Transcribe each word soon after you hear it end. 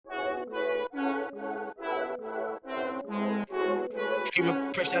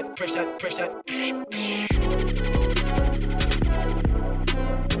screaming, press that.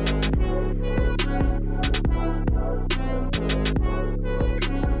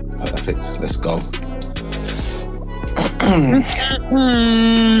 Perfect. Let's go.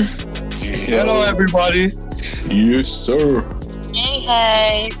 Hello, everybody. Yes, sir.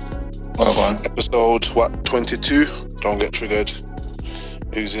 Hey. Well on. Episode 22? Don't get triggered.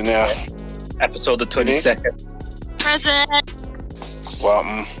 Who's in there? Episode the 22nd. Present.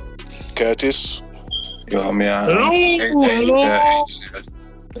 Welcome, Curtis. Yo, me. Hello.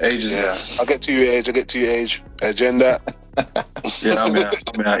 Ages. I'll get to your age. Agenda. Yeah, I'm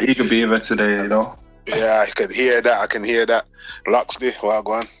eager beaver today, you know. Yeah, I can hear that. Loxley, well,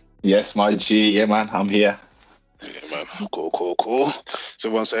 go on. Yes, my G. Yeah, man. I'm here. Yeah, man. Cool. So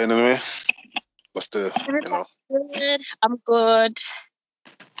everyone saying anyway? What's the, Good. I'm good.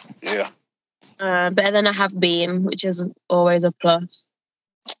 Yeah. Better than I have been, which is always a plus.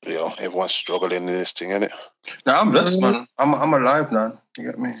 Everyone's struggling in this thing, innit? No, I'm blessed, man. I'm alive now. You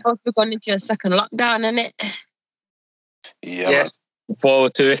get me? So we're going into a second lockdown, innit? Yeah, Yes.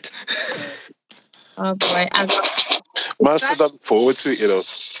 Forward to it. Oh boy. man. So looking forward to it, you know.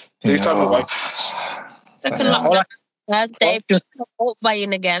 These time of life. Second lockdown. Thursday, just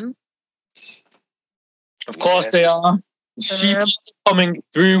buying again. Of course they are. Sheep coming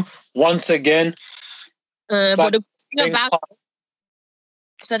through once again. But the thing about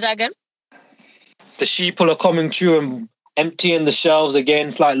say that again. The sheeple are coming through and emptying the shelves again.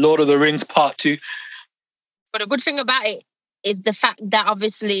 It's like Lord of the Rings Part 2. But the good thing about it is the fact that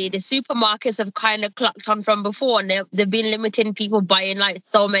obviously the supermarkets have kind of clocked on from before, and they've been limiting people buying like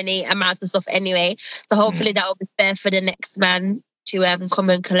so many amounts of stuff anyway. So hopefully that will be fair for the next man to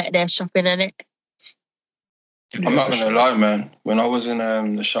come and collect their shopping in it. I'm not gonna lie, man. When I was in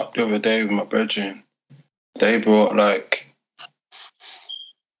the shop the other day with my brethren, they brought like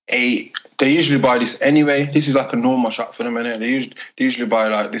 8. They usually buy this anyway. This is like a normal shop for them, innit? They usually buy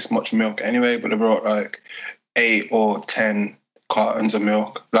like this much milk anyway, but they brought like 8 or 10 cartons of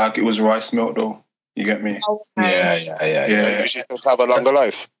milk. Like it was rice milk though. You get me? Oh, Yeah. You usually don't have a longer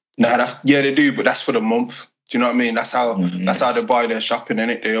life. Nah, they do, but that's for the month. Do you know what I mean? That's how they buy their shopping,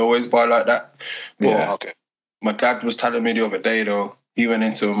 innit? They always buy like that. But Yeah. Okay. my dad was telling me the other day though, he went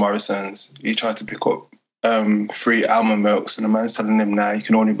into a Morrison's, he tried to pick up 3 almond milks, and the man's telling him now you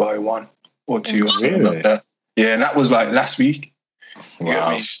can only buy 1 or 2 or something like that. Yeah, and that was like last week. You get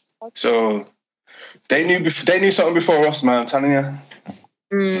me? So they knew something before us, man. I'm telling you.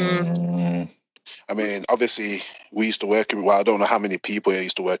 I mean, obviously, we used to work in, I don't know how many people here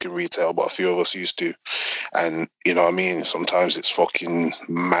used to work in retail, but a few of us used to. And, you know what I mean? Sometimes it's fucking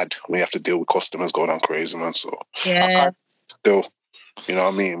mad when you have to deal with customers going on crazy, man. So, yeah. I can't still, you know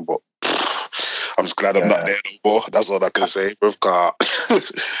what I mean? But I'm just glad I'm not there no more. That's all I can say, bro.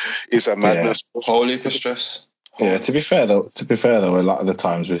 It's a madness. Holy for stress. Yeah, to be fair though, a lot of the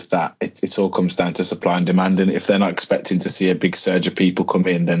times with that, it all comes down to supply and demand. And if they're not expecting to see a big surge of people come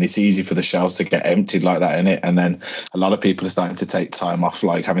in, then it's easy for the shelves to get emptied like that, innit? And then a lot of people are starting to take time off,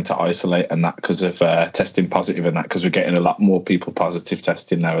 like having to isolate and that because of testing positive and that, because we're getting a lot more people positive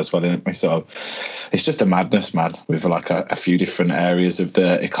testing now as well, isn't we? So it's just a madness, man, with like a few different areas of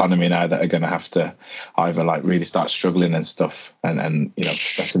the economy now that are going to have to either like really start struggling and stuff. And you know,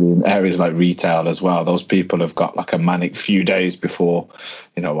 especially in areas like retail as well, those people have got like a manic few days before,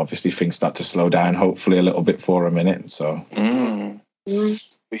 you know, obviously things start to slow down, hopefully a little bit for a minute. So when you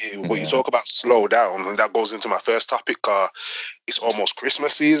talk about slow down, and that goes into my first topic, it's almost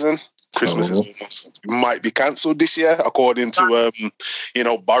Christmas season. Christmas is almost, might be cancelled this year, according to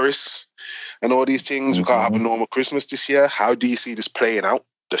Boris and all these things. We can't have a normal Christmas this year. How do you see this playing out?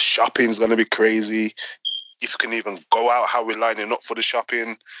 The shopping's going to be crazy. If you can even go out, how we're lining up for the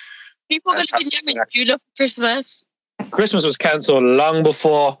shopping. People are going to be damaged due to Christmas. Christmas was cancelled long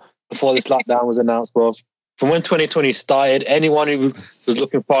before this lockdown was announced, bro. From when 2020 started, anyone who was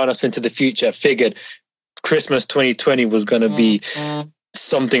looking far enough into the future figured Christmas 2020 was going to be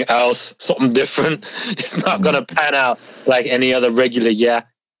something else, something different. It's not going to pan out like any other regular year.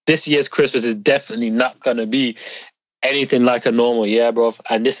 This year's Christmas is definitely not going to be anything like a normal year, bro.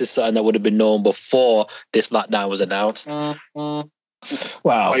 And this is something that would have been known before this lockdown was announced.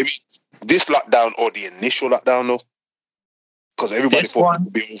 wow. This lockdown or the initial lockdown, though? Because everybody thought it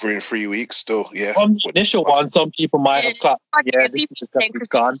would be over in 3 weeks still, yeah. From the initial one, some people might have clapped. Yeah, this is definitely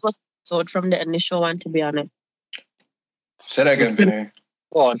gone. Was sold from the initial one, to be honest. Say that again, Vinny.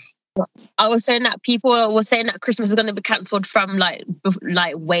 Go on. I was saying that people were saying that Christmas is going to be cancelled from like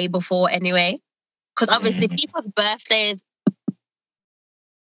way before anyway. Because obviously people's birthdays...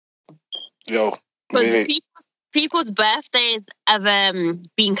 Yo, people's birthdays have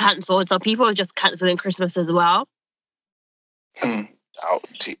been cancelled, so people are just cancelling Christmas as well. You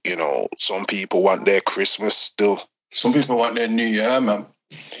know, some people want their Christmas still. Some people want their New Year, man.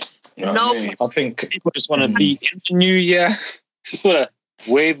 You know what I mean? I think People just want to be in the new year. Just want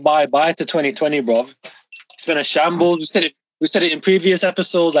to wave bye to 2020, bro. It's been a shambles. We said it in previous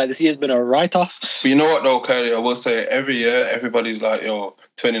episodes. Like, this year's been a write-off. But you know what, though, Curly? I will say every year, everybody's like, yo,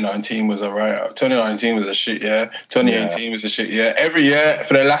 2019 was a write-off. 2019 was a shit year. 2018 was a shit year. Every year,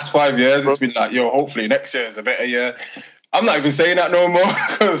 for the last 5 years, it's been like, yo, hopefully next year is a better year. I'm not even saying that no more.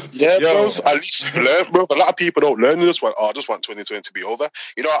 Cause, bro, at least you learn, bro. A lot of people don't learn. They just want, I just want 2020 to be over.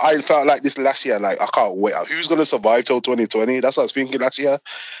 You know, I felt like this last year, like, I can't wait. Who's going to survive till 2020? That's what I was thinking last year.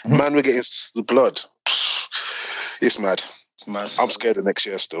 Man, we're getting the blood. It's mad. I'm scared of next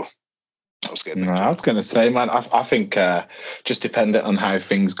year still. I was going to say, man, I think just dependent on how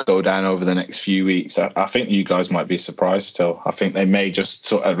things go down over the next few weeks, I think you guys might be surprised still. I think they may just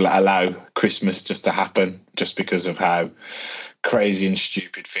sort of allow Christmas just to happen just because of how crazy and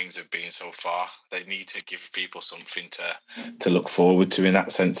stupid things have been so far. They need to give people something to look forward to in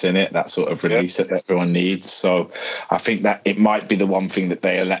that sense, in it, that sort of release that everyone needs. So I think that it might be the one thing that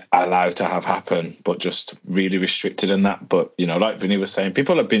they allow to have happen, but just really restricted in that. But, you know, like Vinny was saying,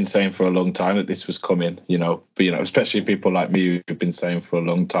 people have been saying for a long time that this was coming, you know, but, you know, especially people like me who've been saying for a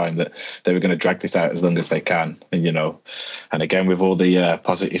long time that they were going to drag this out as long as they can. And, you know, and again, with all the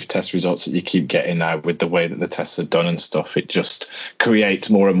positive test results that you keep getting now with the way that the tests are done and stuff, it just creates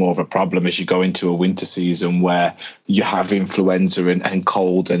more and more of a problem as you go into a winter season where you have influenza and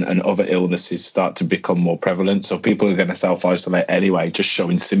cold and other illnesses start to become more prevalent. So people are going to self-isolate anyway, just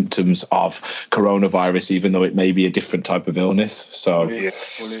showing symptoms of coronavirus, even though it may be a different type of illness. So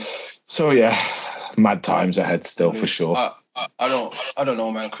yeah, mad times ahead still for sure. I don't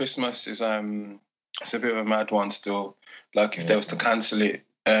know, man. Christmas is it's a bit of a mad one still. Like if they was to cancel it,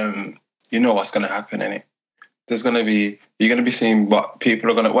 you know what's going to happen in it. You're going to be seeing what they're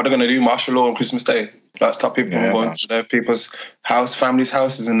going to do, martial law on Christmas Day. Like stop people from going to their people's families'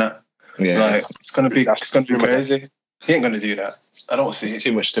 houses and that. Yeah, like it's going to be crazy. He ain't going to do that. I don't see it's it.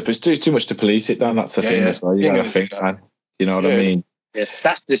 Too much to police it, Dan. That's the thing as well. You got to think, man. You know what I mean? Yeah,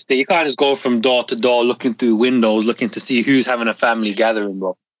 that's just it. You can't just go from door to door looking through windows, looking to see who's having a family gathering,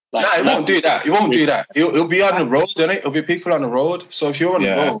 bro. Like, he won't do that. He won't do that. He'll be on the road, isn't it? It'll be people on the road. So if you're on the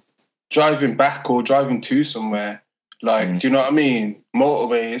road, driving back or driving to somewhere, like, do you know what I mean?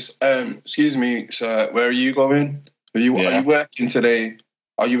 Motorways. Excuse me, sir, where are you going? Are you working today?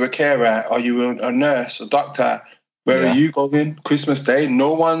 Are you a carer? Are you a nurse, a doctor? Where are you going? Christmas Day?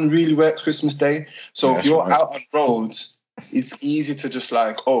 No one really works Christmas Day. So if you're out on roads, it's easy to just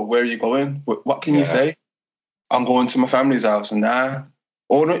like, oh, where are you going? What can you say? I'm going to my family's house. Nah.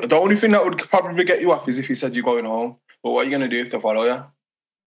 The only thing that would probably get you off is if you said you're going home. But what are you going to do if they follow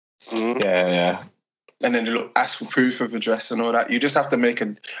you? Yeah. And then they'll ask for proof of address and all that. You just have to make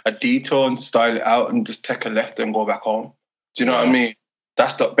a detour and style it out and just take a left and go back home. Do you know what I mean?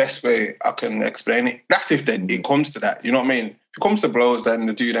 That's the best way I can explain it. That's if it comes to that. You know what I mean? If it comes to blows, then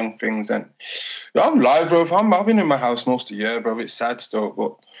they do them things. And I'm live, bro. I've been in my house most of the year, bro. It's sad still,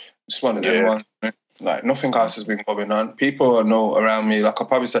 but it's one of them ones. Like, nothing else has been going on. People know around me, like I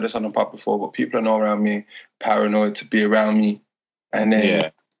probably said this on the pod before, but people know around me, paranoid to be around me. And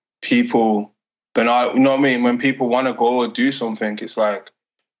then people, you know what I mean? When people want to go or do something, it's like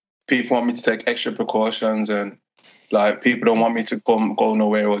people want me to take extra precautions and like people don't want me to go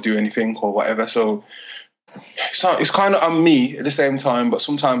nowhere or do anything or whatever. So it's kind of on me at the same time, but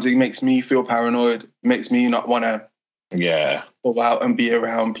sometimes it makes me feel paranoid, makes me not want to go out and be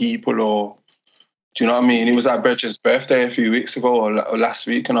around people or, do you know what I mean? It was at Bridget's birthday a few weeks ago or last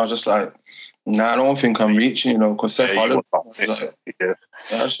week, and I was just like, nah, I don't think I'm reaching, you know, because Seth Holland was like, I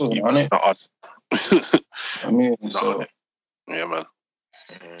just wasn't on it. I mean, so. Yeah, man.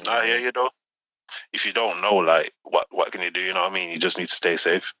 I hear you, though. If you don't know, like, what can you do, you know what I mean? You just need to stay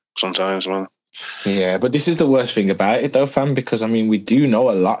safe sometimes, man. Yeah, but this is the worst thing about it, though, fam, because, I mean, we do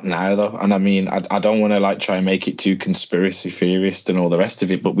know a lot now, though, and, I mean, I don't want to, like, try and make it too conspiracy theorist and all the rest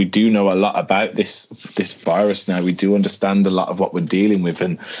of it, but we do know a lot about this virus now. We do understand a lot of what we're dealing with,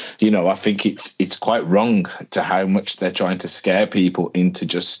 and, you know, I think it's quite wrong to how much they're trying to scare people into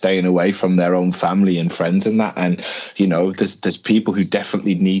just staying away from their own family and friends and that, and, you know, there's people who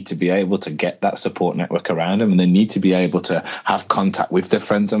definitely need to be able to get that support network around them, and they need to be able to have contact with their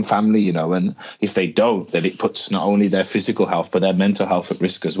friends and family, you know, and if they don't, then it puts not only their physical health but their mental health at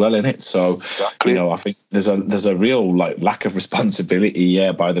risk as well, in it. So Exactly. I think there's a real like lack of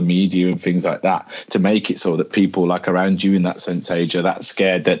responsibility by the media and things like that to make it so that people like around you in that sense age are that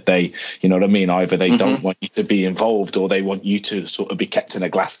scared that they, you know what I mean, either they don't want you to be involved or they want you to sort of be kept in a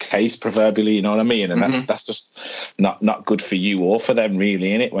glass case proverbially, you know what I mean, and that's just not good for you or for them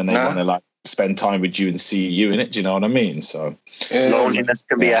really, in it, when they want to like spend time with you and see you in it. Do you know what I mean? So loneliness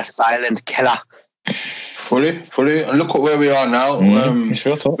can be a silent killer. Fully. And look at where we are now. It's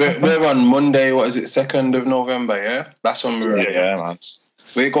real talk. We're on Monday, what is it, 2nd of November, yeah? That's when we're man.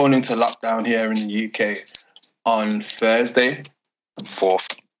 We're going into lockdown here in the UK on Thursday.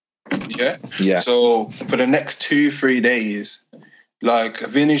 4th. Yeah. So for the next 2-3 days, like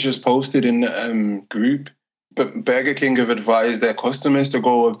Vinny's just posted in the group, but Burger King have advised their customers to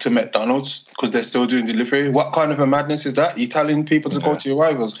go to McDonald's because they're still doing delivery. What kind of a madness is that? You're telling people to go to your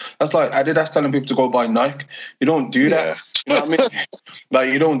rivals. That's like Adidas telling people to go buy Nike. You don't do that. You know what I mean?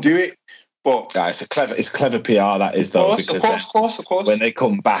 Like, you don't do it. But it's clever PR, that is, though. Of course. When they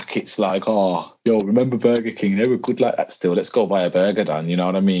come back, it's like, remember Burger King? They were good like that still. Let's go buy a burger, Dan. You know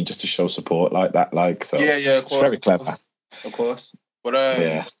what I mean? Just to show support like that. Like, so yeah, of course, it's very clever. Of course. But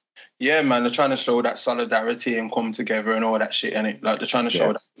yeah, man, they're trying to show that solidarity and come together and all that shit, and it like they're trying to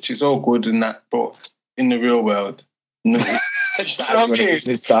show that, which is all good and that, but in the real world, you know what I mean?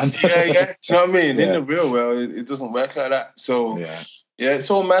 It's done. Do you know what I mean? In the real world, it doesn't work like that. So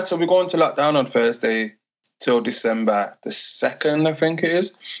it's all mad. So we're going to lockdown on Thursday till December the 2nd, I think it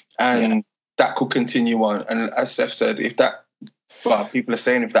is, and that could continue on. And as Seth said, people are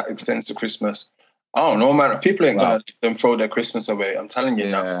saying if that extends to Christmas. I don't know, man. People ain't gonna let them throw their Christmas away. I'm telling you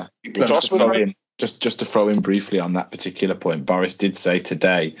now. Just to throw in briefly on that particular point, Boris did say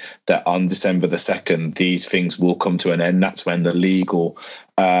today that on December the 2nd, these things will come to an end. That's when the legal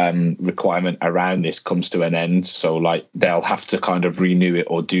requirement around this comes to an end. So like they'll have to kind of renew it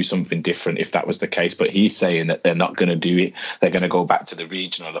or do something different if that was the case. But he's saying that they're not going to do it. They're going to go back to the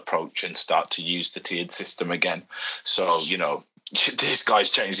regional approach and start to use the tiered system again. So, this guy's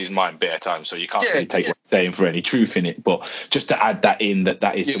changed his mind bare time, so you can't really take what he's saying for any truth in it. But just to add that in,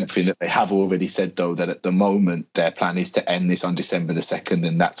 that is something that they have already said, though, that at the moment their plan is to end this on December the 2nd,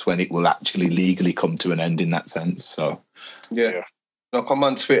 and that's when it will actually legally come to an end in that sense. So Like I'm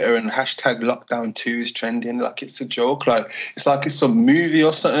on Twitter and #lockdown2 is trending like it's a joke, like it's some movie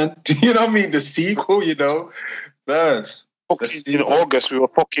or something. Do you know what I mean? The sequel, Bird. In August, we were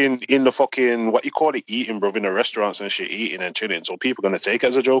fucking in the fucking, what you call it, eating, bro, in the restaurants and shit, eating and chilling. So people going to take it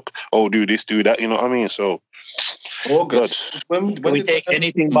as a joke. Oh, do this, do that. You know what I mean? So, August. When we take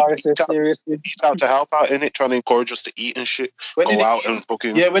anything, Boris, seriously? He's out to help out in it, trying to encourage us to eat and shit. Go out and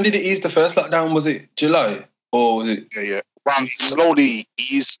fucking. Yeah, when did it ease the first lockdown? Was it July? Or was it? Yeah. Well, it slowly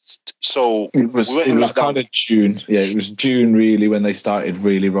eased. So it was kind of June. Yeah, it was June really when they started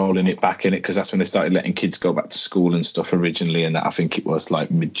really rolling it back in it, because that's when they started letting kids go back to school and stuff originally. And that I think it was like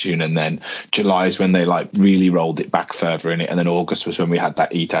mid-June, and then July is when they like really rolled it back further in it, and then August was when we had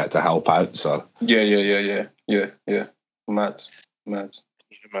that eat out to help out. So yeah. Mad. Yeah,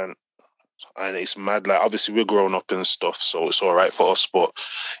 man. And it's mad. Like, obviously we're grown up and stuff, so it's all right for us. But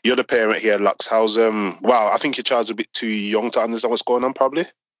you're the parent here, Lux. How's I think your child's a bit too young to understand what's going on, probably.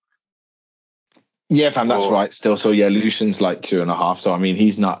 Yeah, fam, that's right still. So yeah, Lucian's like 2.5. So I mean,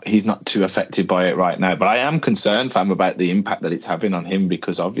 he's not too affected by it right now. But I am concerned, fam, about the impact that it's having on him,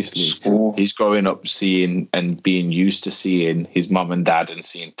 because obviously he's growing up seeing and being used to seeing his mum and dad and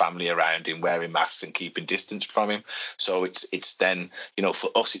seeing family around him wearing masks and keeping distance from him. So it's then,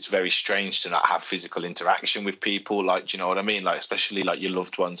 for us, it's very strange to not have physical interaction with people. Like, do you know what I mean? Like, especially like your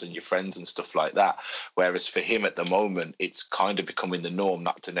loved ones and your friends and stuff like that. Whereas for him at the moment, it's kind of becoming the norm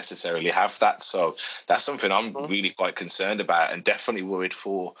not to necessarily have that. So that's something I'm really quite concerned about, and definitely worried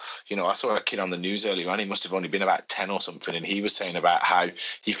for. I saw a kid on the news earlier on. He must have only been about 10 or something, and he was saying about how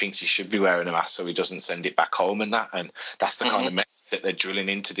he thinks he should be wearing a mask so he doesn't send it back home and that. And that's the kind of message that they're drilling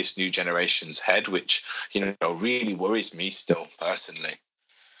into this new generation's head, which, really worries me still, personally.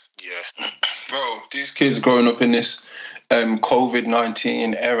 Yeah. Bro, these kids growing up in this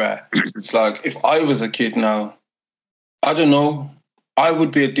COVID-19 era, it's like, if I was a kid now, I don't know, I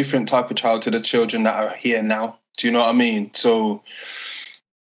would be a different type of child to the children that are here now. Do you know what I mean? So,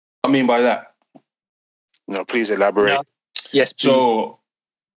 I mean by that. No, please elaborate. No. Yes, please. So,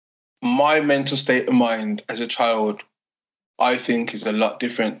 my mental state of mind as a child, I think, is a lot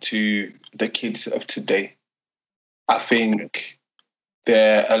different to the kids of today. I think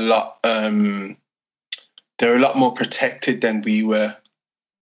they're a lot more protected than we were.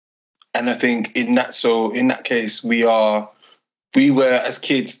 And I think in that case, we were as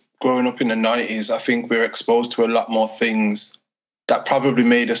kids growing up in the 90s, I think we were exposed to a lot more things that probably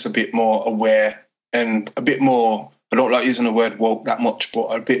made us a bit more aware and a bit more, I don't like using the word woke that much, but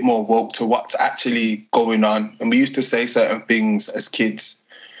a bit more woke to what's actually going on. And we used to say certain things as kids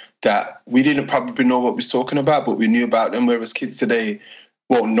that we didn't probably know what we was talking about, but we knew about them, whereas kids today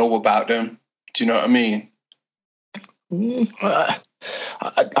won't know about them. Do you know what I mean?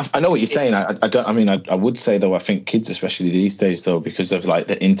 I know what you're saying. I would say though, I think kids, especially these days, though, because of like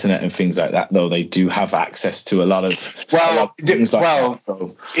the internet and things like that, though, they do have access to a lot of things like that.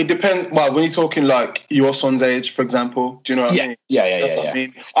 So it depends. Well, when you're talking like your son's age, for example, do you know what I mean? Yeah. I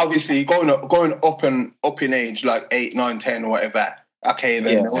mean. Obviously, going up in age, like 8, 9, 10, or whatever. Okay,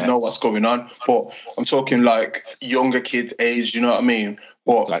 then they'll know what's going on. But I'm talking like younger kids' age. You know what I mean?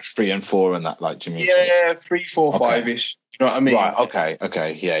 But like 3 and 4 and that, like, do you mean? Yeah, 3, 4, 5-ish. You know what I mean? Right.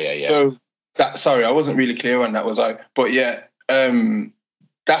 Okay. Yeah. So sorry, I wasn't really clear on that, was I? But yeah,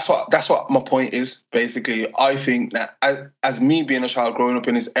 that's what my point is. Basically, I think that as me being a child growing up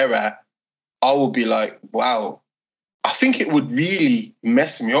in this era, I would be like, wow. I think it would really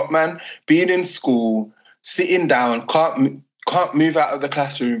mess me up, man. Being in school, sitting down, can't move out of the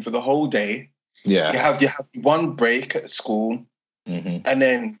classroom for the whole day. Yeah. You have one break at school, and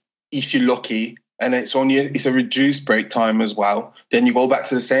then if you're lucky, and it's a reduced break time as well. Then you go back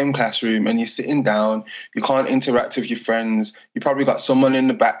to the same classroom and you're sitting down. You can't interact with your friends. You probably got someone in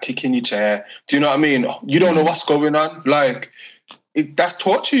the back kicking your chair. Do you know what I mean? You don't know what's going on. Like, that's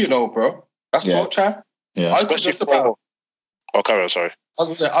torture, you know, bro. That's torture. Yeah. I could just about. Oh, Karen, sorry.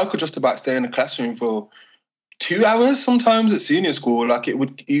 I could just about stay in the classroom for 2 hours sometimes at senior school. Like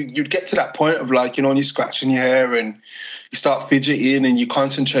you'd get to that point of like, you know, when you're scratching your hair and you start fidgeting and your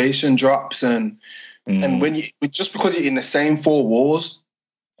concentration drops and when you, just because you're in the same 4 walls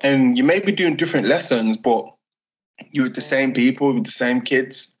and you may be doing different lessons, but you're with the same people, with the same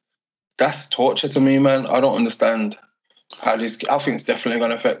kids, that's torture to me, man. I don't understand how this, I think it's definitely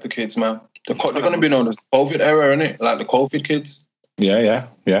going to affect the kids, man. They're going to be known as COVID era, innit? Like the COVID kids. Yeah.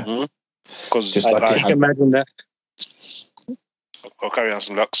 Because just like I can imagine that. I'll carry on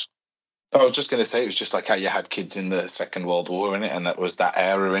some Lux. I was just going to say, it was just like how you had kids in the Second World War in it, and that was that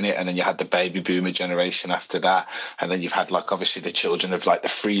era in it, and then you had the baby boomer generation after that, and then you've had like obviously the children of like the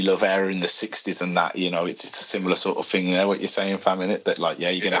free love era in the 60s and that, you know, it's a similar sort of thing there, what you're saying, fam, in it, that like,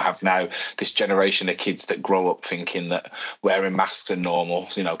 you're going to have now this generation of kids that grow up thinking that wearing masks are normal,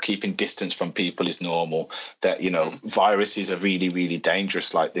 you know, keeping distance from people is normal, that, you know, viruses are really, really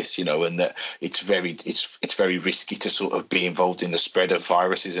dangerous like this, you know, and that it's very risky to sort of be involved in the spread of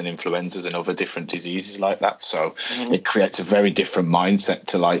viruses and influenzas and other different diseases like that. So it creates a very different mindset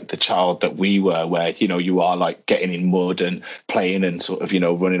to like the child that we were, where, you know, you are like getting in mud and playing and sort of, you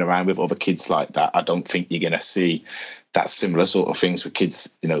know, running around with other kids like that. I don't think you're going to see that similar sort of things with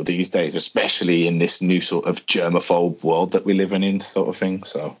kids, you know, these days, especially in this new sort of germaphobe world that we're living in, sort of thing.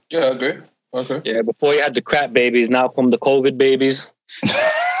 So yeah, I agree. Okay. Yeah, before you had the crap babies, now come the COVID babies.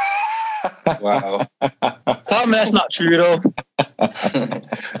 Wow. Tell me that's not true though.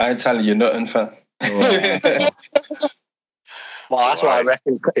 I ain't telling you nothing, fam. Well, that's why I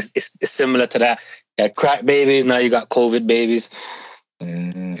reckon it's similar to that. You had crack babies, now you got COVID babies.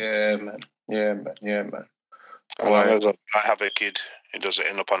 Yeah, man. Well, I have a kid, it doesn't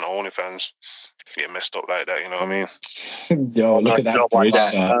end up on OnlyFans, get messed up like that, you know what I mean? Yo, look at that bridge.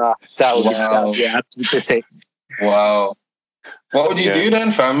 That would be Wow. What would you do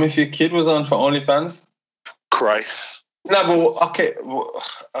then, fam, if your kid was on for OnlyFans? Cry. No, but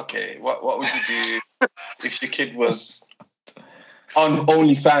okay. What would you do if your kid was on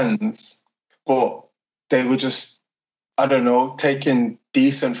OnlyFans, but they were just, I don't know, taking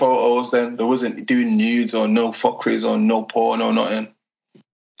decent photos? Then they wasn't doing nudes or no fuckeries or no porn or nothing.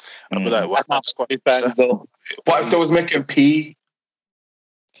 I'd be like, what if they was making pee?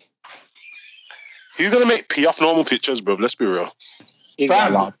 Who's gonna make pee off normal pictures, bro? Let's be real.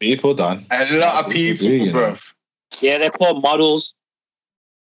 A lot of people done. A lot of people, bro. Yeah, they're called models.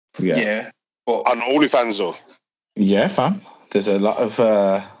 Yeah. But on OnlyFans though. Yeah, fam. There's a lot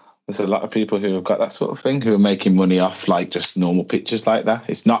of people who have got that sort of thing, who are making money off like just normal pictures like that.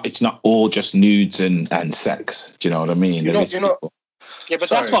 It's not all just nudes and sex. Do you know what I mean? Yeah, but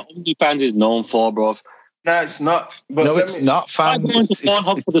that's what OnlyFans is known for, bro. No, it's not. But no, it's not, fam. I'm going to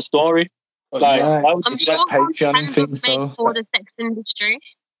Pornhub for the story. Like, I'm sure like Patreon and things, made though. for the sex industry.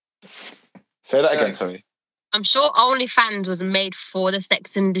 Say that again, sorry. I'm sure OnlyFans was made for the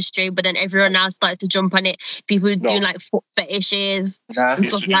sex industry, but then everyone else started to jump on it. People doing like foot fetishes and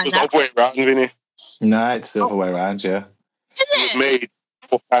stuff like that. It's the other way around, Vinny. No, it's the other way around, yeah. Is it? It was made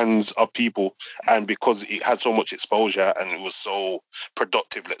for fans of people, and because it had so much exposure and it was so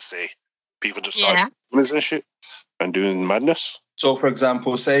productive, let's say, people just started doing this and shit and doing madness. So, for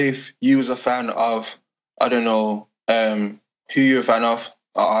example, say if you was a fan of, I don't know, who you're a fan of,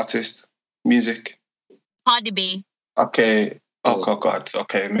 an artist, music. Cardi B. Okay. Oh God.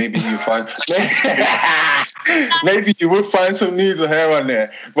 Okay, maybe you find maybe you would find some needs of hair on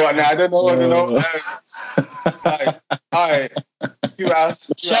there, but I don't know. All right. You asked.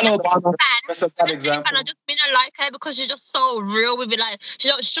 Michelle Obama. That's a bad example. And I just mean I like her because she's just so real with it. Like she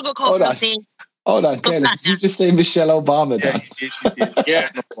don't sugarcoat nothing. Hold on, Kayla, did you just say Michelle Obama, Dan? Yeah.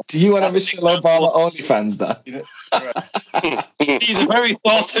 Do you want a Michelle Obama OnlyFans, Dan? He's very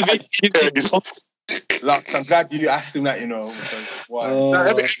thought of it. Like, I'm glad you asked him that, because why?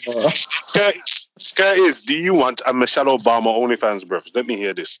 Curtis, do you want a Michelle Obama OnlyFans, bruv? Let me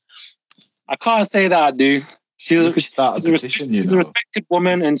hear this. I can't say that I do. She's a respected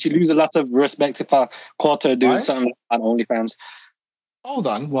woman, and she loses a lot of respect if I caught her doing something on OnlyFans. Hold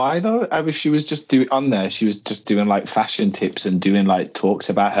on, why though? I wish she was just doing on there. She was just doing like fashion tips and doing like talks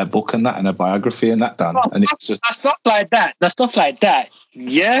about her book and that and her biography and that done. And it's just stuff like that.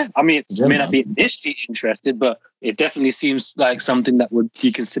 Yeah, I mean, I may not be initially interested, but it definitely seems like something that would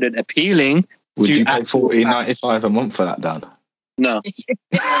be considered appealing. Would you pay $14.95 a month for that, Dan? No.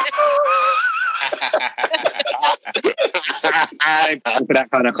 I pay for that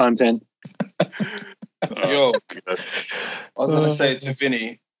kind of content. Yo, I was gonna say to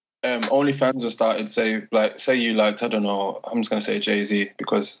Vinny, OnlyFans have started. Say you liked, I don't know. I'm just gonna say Jay-Z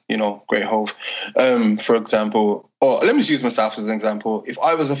because great Hove. For example, or let me just use myself as an example. If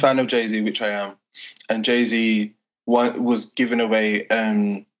I was a fan of Jay-Z, which I am, and Jay-Z was giving away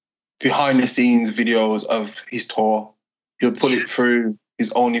behind the scenes videos of his tour, he'll put it through his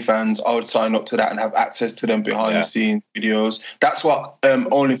OnlyFans. I would sign up to that and have access to them behind the scenes videos. That's what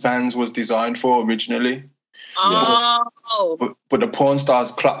OnlyFans was designed for originally. Oh. But the porn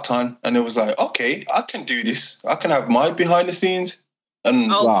stars clocked on and it was like, okay, I can do this. I can have my behind the scenes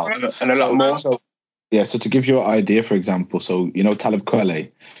and a lot more. So to give you an idea, for example, so Talib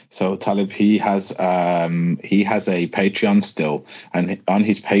Kweli. So Talib, he has a Patreon still, and on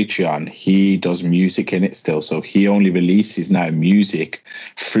his Patreon he does music in it still. So he only releases now music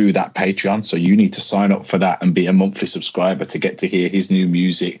through that Patreon. So you need to sign up for that and be a monthly subscriber to get to hear his new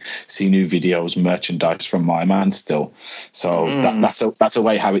music, see new videos, merchandise from my man still. So that's a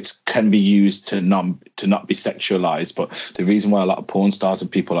way how it can be used to not be sexualized. But the reason why a lot of porn stars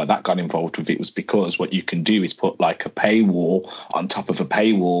and people like that got involved with it was because what you can do is put like a paywall on top of a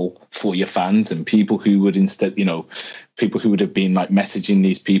paywall for your fans, and people who would people who would have been like messaging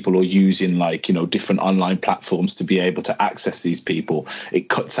these people or using like different online platforms to be able to access these people, it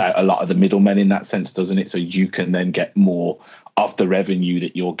cuts out a lot of the middlemen in that sense, doesn't it? So you can then get more of the revenue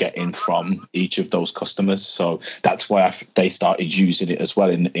that you're getting from each of those customers. So that's why they started using it as well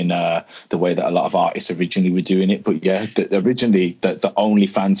in the way that a lot of artists originally were doing it. But yeah, originally the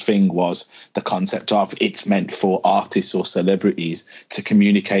OnlyFans thing was the concept of it's meant for artists or celebrities to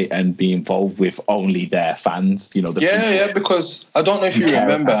communicate and be involved with only their fans. Because I don't know if you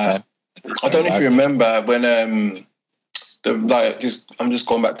remember. I don't know if you remember when I'm just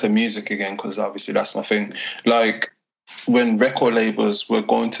going back to music again because obviously that's my thing. Like, when record labels were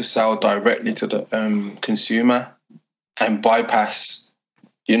going to sell directly to the consumer and bypass,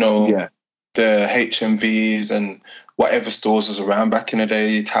 the HMVs and whatever stores was around back in the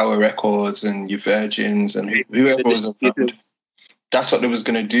day, Tower Records and your Virgins and whoever was around, that's what they was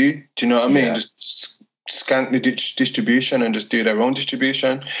going to do. Do you know what I mean? Just scan the distribution and just do their own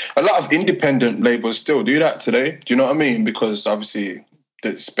distribution. A lot of independent labels still do that today. Do you know what I mean? Because obviously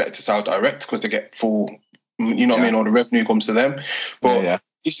it's better to sell direct because they get full... what I mean? All the revenue comes to them. But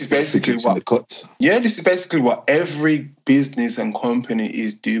this is basically this is basically what every business and company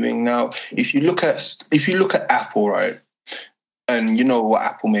is doing now. If you look at Apple, right? And you know what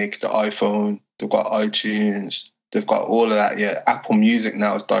Apple make, the iPhone, they've got iTunes, they've got all of that. Yeah, Apple Music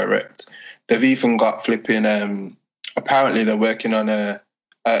now is direct. They've even got flipping apparently they're working on a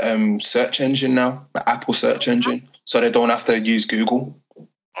search engine now, an Apple search engine, so they don't have to use Google.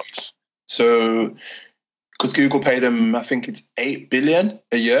 So because Google pay them, I think it's $8 billion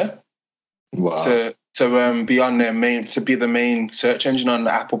a year. Wow. To be on their be the main search engine on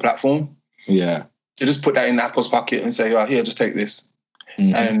the Apple platform. Yeah. You just put that in Apple's pocket and say, "Oh, here, just take this."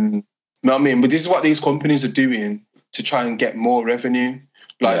 Mm-hmm. And you know what I mean? But this is what these companies are doing to try and get more revenue.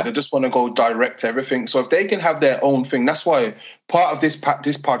 Like they just want to go direct to everything. So if they can have their own thing, that's why part of this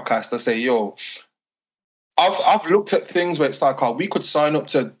podcast, I say, yo, I've looked at things where it's like, we could sign up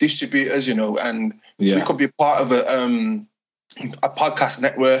to distributors, and we could be part of a podcast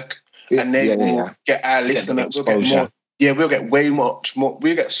network, and they will get our listeners. We'll get more. Yeah, we'll get way much more.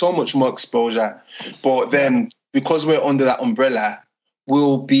 We'll get so much more exposure. But then, because we're under that umbrella,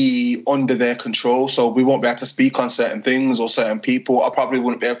 we'll be under their control. So we won't be able to speak on certain things or certain people. I probably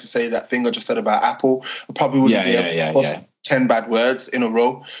wouldn't be able to say that thing I just said about Apple. I probably wouldn't be able to post 10 bad words in a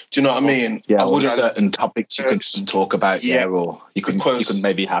row. Do you know what I mean? Yeah, or certain topics you can talk about or you can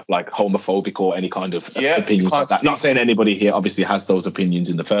maybe have like homophobic or any kind of opinion like that. Not saying anybody here obviously has those opinions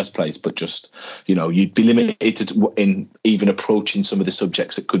in the first place, but just, you'd be limited in even approaching some of the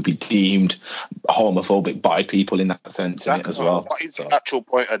subjects that could be deemed homophobic by people in that sense in it as well. What is the actual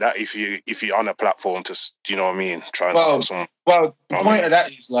point of that if you're on a platform to, do you know what I mean? The point of that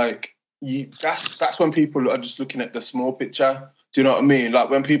is like, that's when people are just looking at the small picture. Do you know what I mean? Like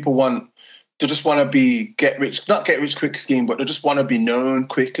when people they just want to be not get rich quick scheme, but they just want to be known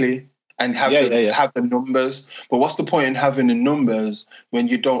quickly and have the numbers. But what's the point in having the numbers when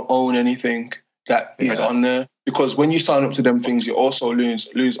you don't own anything that is on there? Because when you sign up to them things, you also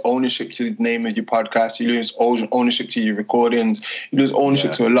lose ownership to the name of your podcast. You lose ownership to your recordings. You lose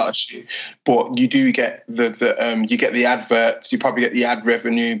ownership to a lot of shit. But you do get you get the adverts. You probably get the ad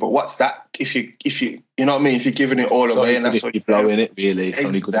revenue. But what's that if you you know what I mean? If you're giving it all away, and that's what you're blowing it. Really, it's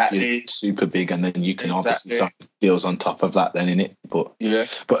only good if you're super big, and then you can obviously sign deals on top of that. Then in it, but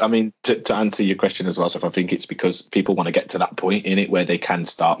I mean, to answer your question as well, so I think it's because people want to get to that point in it where they can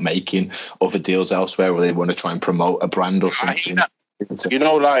start making other deals elsewhere, or they want to try and promote a brand or something. Not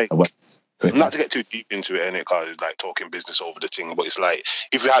to get too deep into it, and it because it's like talking business over the thing, but it's like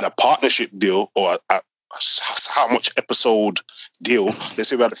if we had a partnership deal or how much episode deal, let's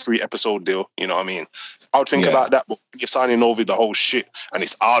say we had a 3-episode deal, you know what I mean? I would think about that, but you're signing over the whole shit and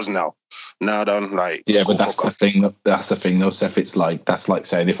it's ours now. Now done, like but that's the thing. That's the thing, though, Seth. It's like that's like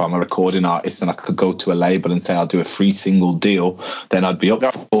saying if I'm a recording artist and I could go to a label and say I'll do a free single deal, then I'd be up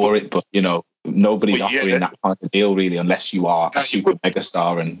for it. But nobody's offering that kind of deal really, unless you are a super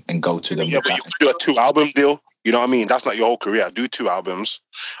megastar and go to them. Yeah, but you could do a 2-album deal. You know what I mean? That's not your whole career. Do 2 albums.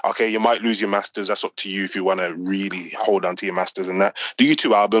 Okay, you might lose your masters. That's up to you if you want to really hold on to your masters and that. Do your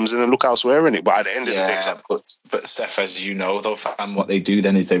 2 albums and then look elsewhere in it. But at the end of the day... But Seth, as you know, though, fam, what they do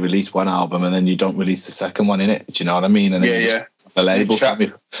then is they release 1 album and then you don't release the second one in it. Do you know what I mean? And then the label,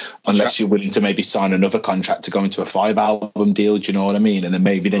 unless you're willing to maybe sign another contract to go into a 5-album deal. Do you know what I mean? And then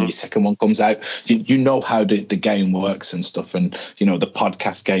maybe then your second one comes out. You know how the game works and stuff. And, the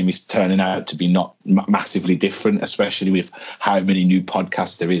podcast game is turning out to be not massively different, especially with how many new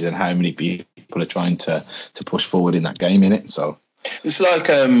podcasts there is and how many people are trying to push forward in that game, innit? So it's like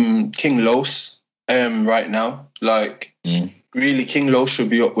King Los right now. Like really, King Los should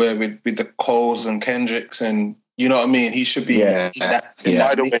be up there with the Coles and Kendricks, and you know what I mean. He should be. By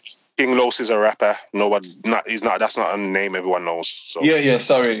the way, King Los is a rapper. He's not. That's not a name everyone knows. So.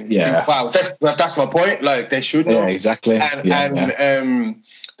 Sorry. Wow, that's my point. Like they should know. Yeah, exactly.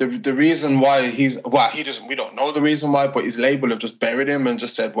 The reason why he doesn't. We don't know the reason why, but his label have just buried him and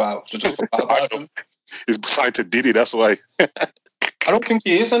just said, "Wow, just forgot about him." He's signed to Diddy. That's why. I don't think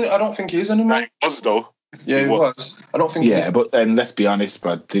he is anymore. He was though. Yeah, he was. I don't think. Yeah, but then let's be honest,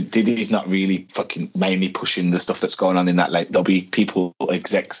 bro. Diddy's not really fucking mainly pushing the stuff that's going on in that. Like, there'll be people,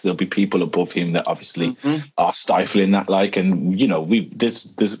 execs, there'll be people above him that obviously are stifling that. Like, and we know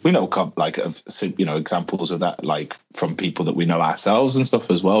like examples of that, like from people that we know ourselves and stuff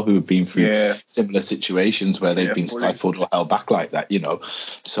as well, who have been through similar situations where they've been stifled or held back like that.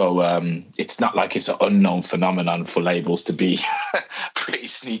 So it's not like it's an unknown phenomenon for labels to be pretty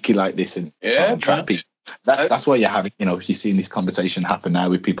sneaky like this and try and trap people. That's why you're having, you're seeing this conversation happen now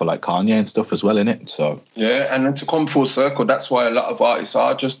with people like Kanye and stuff as well, innit? So and then to come full circle, that's why a lot of artists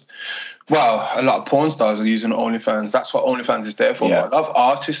are a lot of porn stars are using OnlyFans. That's what OnlyFans is there for. Yeah. But a lot of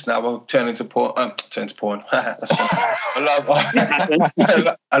artists now are turning to porn. That's a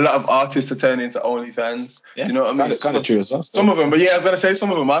lot of artists are turning to OnlyFans. Yeah. You know what I mean? It's kind of true as well. Some of them, but I was gonna say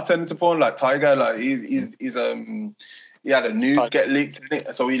some of them are turning to porn. Like Tiger, like he's he had a nude get leaked in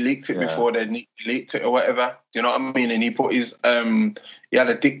it, so he leaked it before they leaked it or whatever. Do you know what I mean? And he put his he had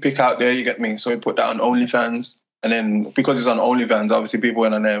a dick pic out there. You get me? So he put that on OnlyFans, and then because it's on OnlyFans, obviously people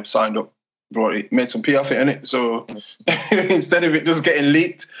went on there, signed up, made some PR for it in it. So instead of it just getting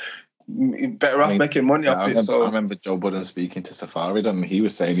leaked, better off making money off it. So I remember Joe Budden speaking to Safari, and he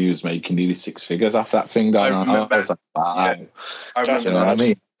was saying he was making nearly 6 figures off that thing. I was like, wow. I remember. You know what I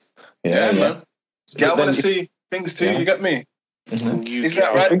mean? Yeah, man. I want to see things too. You get me? Mm-hmm. Is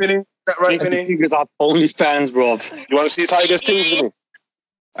that right, Vinny? Is that right, Vinny? Figures are OnlyFans, bro. You want to see Tiger's things, Vinny?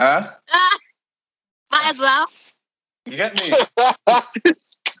 Might as well. You get me?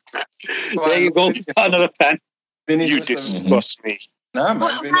 There you go. Start another fan. Vinny's You just disgust me. Nah, man,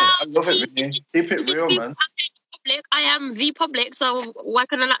 Well, Vinny. I love it, Vinny. Keep it real, man. Public. I am the public, so why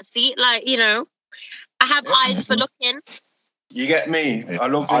can I not see it? Like, you know, I have eyes for looking. You get me? I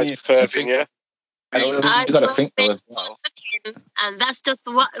love Eyes Vinny. for Pervin, yeah. You got to think though as well. And that's just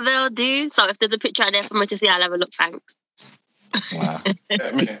what they'll do. So if there's a picture out there for me to see, I'll have a look. Thanks. Wow.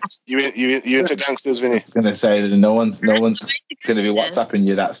 You into gangsters, Vinny? I was going to say that no one's going to be WhatsApping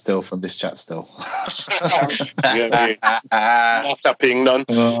you that still from this chat still. Yeah, not tapping none.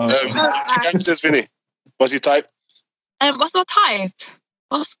 Gangsters, Vinny. What's your type? What's my type?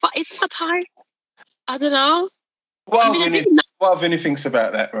 What is my type? I don't know. What Vinny thinks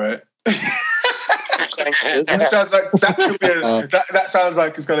about that, right? That sounds like that could be that sounds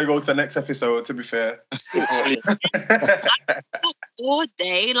like it's gonna go to the next episode, to be fair. All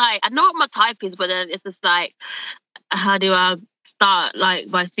day. Like, I know what my type is, but then it's just like, how do I start, like,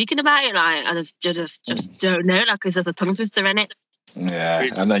 by speaking about it? Like, I just don't know. Like, it's just a tongue twister in it. Yeah,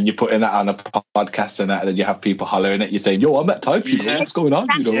 and then you're putting that on a podcast and that, and then you have people hollering at you saying, "Yo, I'm that type. You know what's going on?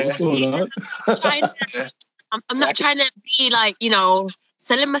 You know what's going on." I'm not trying to be like, you know,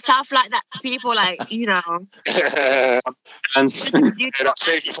 selling myself like that to people, like, you know. That's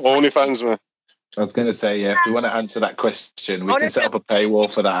safe for OnlyFans, man. I was going to say, yeah, if we want to answer that question, we can set up a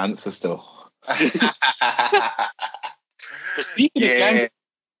paywall for that answer still. Speaking of gangs,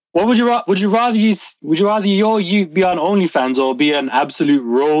 what would you rather you be on OnlyFans or be an absolute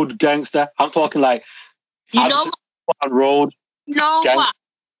road gangster? I'm talking like, you know, on road. You know what?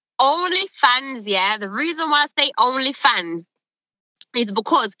 OnlyFans, yeah. The reason why I say OnlyFans is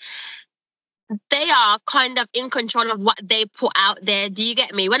because they are kind of in control of what they put out there. Do you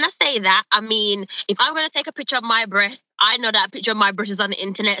get me? When I say that, I mean, if I'm going to take a picture of my breast, I know that picture of my breast is on the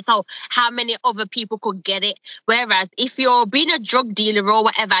internet. So how many other people could get it? Whereas if you're being a drug dealer or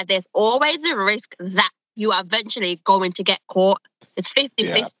whatever, there's always a risk that you are eventually going to get caught. It's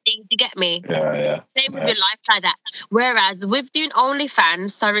 50-50. You get me? Yeah. Same with your life like that. Whereas with doing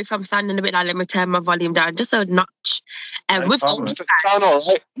OnlyFans, sorry if I'm sounding a bit like, let me turn my volume down just a notch. With OnlyFans, sound all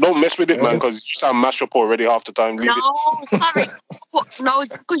right. Don't mess with it, man, because you sound mashed up already half the time. Sorry. No,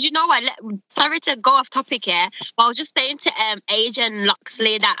 because you know what? Sorry to go off topic here, but I was just saying to Age and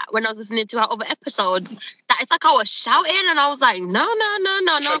Loxley that when I was listening to our other episodes, that it's like I was shouting and I was like, no,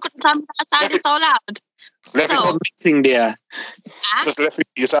 because I'm sounding so loud. Mixing there. Just left it.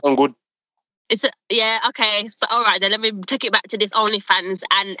 You sound good. Okay. So all right, then let me take it back to this OnlyFans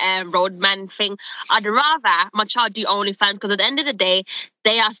and Roadman thing. I'd rather my child do OnlyFans because at the end of the day,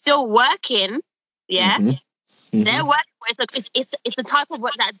 they are still working. Yeah. Mm-hmm. They're working. It's the type of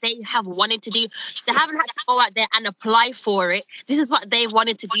work that they have wanted to do. They haven't had to go out there and apply for it. This is what they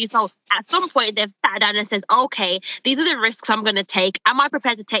wanted to do. So at some point, they've sat down and says, okay, these are the risks I'm going to take. Am I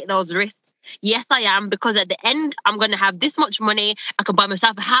prepared to take those risks? Yes, I am, because at the end, I'm going to have this much money. I can buy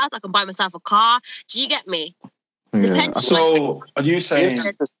myself a house. I can buy myself a car. Do you get me? Yeah. So are you saying...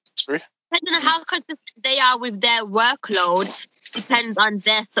 Depending on how consistent they are with their workload, depends on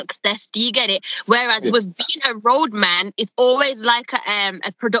their success. Do you get it? Whereas with being a roadman, it's always like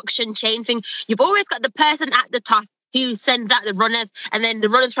a production chain thing. You've always got the person at the top who sends out the runners, and then the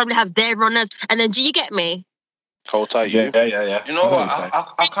runners probably have their runners. And then, do you get me? Hold tight, you. Yeah. You know what?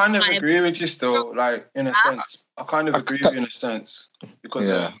 I kind of agree with you still, like, in a sense. I kind of agree with you in a sense. Because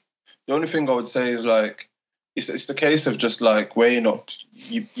the only thing I would say is, like, it's the case of just, like, weighing up.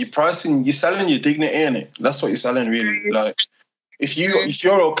 You're selling your dignity, innit? That's what you're selling, really. Like, if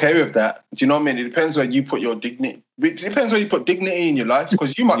you're okay with that, do you know what I mean? It depends where you put your dignity. It depends where you put dignity in your life,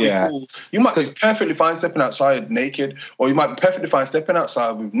 because you might be cool. You might be perfectly fine stepping outside naked, or you might be perfectly fine stepping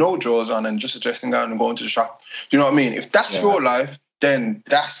outside with no drawers on and just a dressing gown and going to the shop. Do you know what I mean? If that's your life, then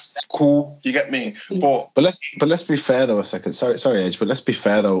that's cool. You get me? But let's be fair though a second. Sorry, Edge, but let's be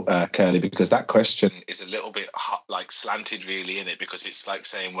fair though, Curly, because that question is a little bit like slanted really in it, because it's like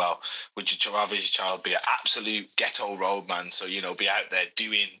saying, well, would you rather your child be an absolute ghetto roadman, so be out there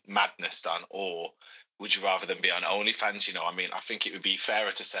doing madness done, or would you rather them be on OnlyFans? I mean, I think it would be fairer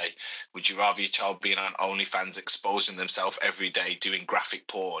to say, would you rather your child being on OnlyFans exposing themselves every day doing graphic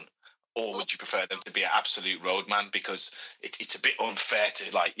porn, or would you prefer them to be an absolute roadman? Because it's a bit unfair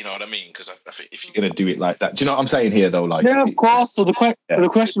to, like, you know what I mean? Because I think if you're going to do it like that, do you know what I'm saying here, though? Like, yeah, of course. So the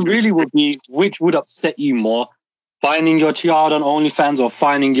question really would be, which would upset you more? Finding your child on OnlyFans or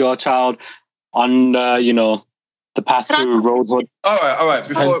finding your child on, the path to roadhood? All right.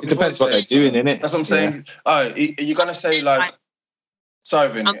 It depends what they're doing, innit? That's what I'm saying. All right, are you going to say, like... Sorry,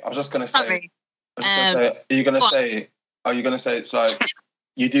 Vinny. I was just going to say... Are you going to say it's like...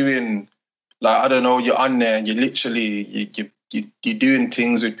 You're doing, like, I don't know, you're on there and you're literally, you're doing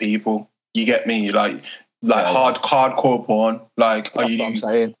things with people. You get me? Like, like hardcore porn? Like, That's what I'm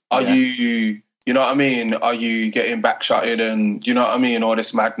saying. Are you? You know what I mean? Are you getting backshotted and you know what I mean? All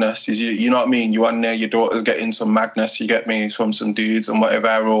this madness is you know what I mean? You on there, your daughter's getting some madness. You get me from some dudes and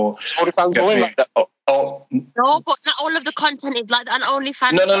whatever. Or like that. No, but not all of the content is like that on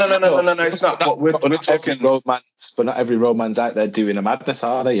OnlyFans. No, it's not. But we're talking romance, but not every romance out there doing a madness,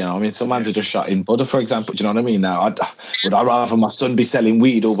 are they? You know, I mean, some mans are just shot in butter, for example. Do you know what I mean? Now, would I rather my son be selling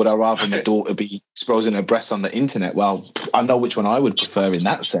weed, or would I rather my daughter be exposing her breasts on the internet? Well, I know which one I would prefer in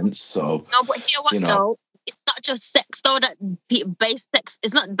that sense. So, no, but hear what though? It's not just sex though that base sex.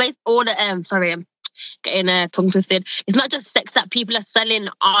 It's not based all the sorry. I'm getting tongue twisted. It's not just sex that people are selling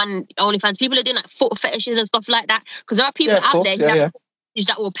on OnlyFans. People are doing like foot fetishes and stuff like that. Because there are people out there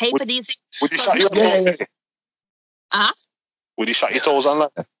that will pay for these things. Would you shut your toes? Would you shut your toes on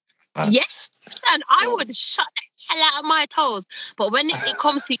that? Yes, and I would shut the hell out of my toes. But when it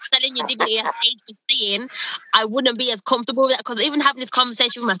comes to selling your dignity, as Age is saying, I wouldn't be as comfortable with that. Because even having this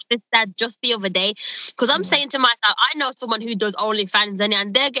conversation with my sister just the other day, because I'm saying to myself, I know someone who does OnlyFans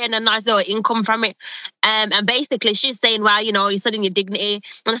and they're getting a nice little income from it. And basically she's saying, well, you know, you're selling your dignity.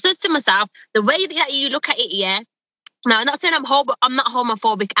 And I said to myself, the way that you look at it, yeah. Now, I'm not saying I'm not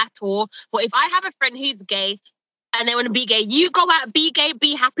homophobic at all. But if I have a friend who's gay, and they want to be gay, you go out, be gay,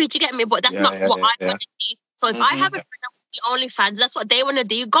 be happy, to get me? But that's not what I want to do. So if I have a friend that wants to do OnlyFans, that's what they want to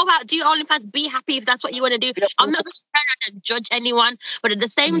do. Go out, do OnlyFans, be happy if that's what you want to do. I'm not going to turn around and judge anyone. But at the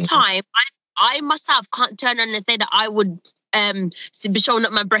same time, I myself can't turn around and say that I would be showing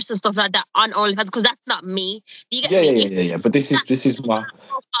up my breasts and stuff like that on OnlyFans, because that's not me. Do you get me? Yeah. But this is my...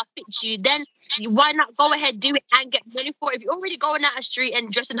 fits you, then why not go ahead, do it and get money for it? If you're already going out the street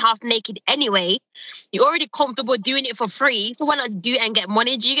and dressing half naked anyway, you're already comfortable doing it for free, so why not do it and get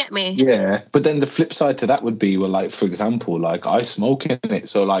money? Do you get me? Yeah, but then the flip side to that would be, well, like, for example, like, I smoke in it,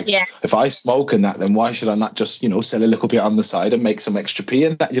 so like if I smoke in that, then why should I not just, you know, sell a little bit on the side and make some extra P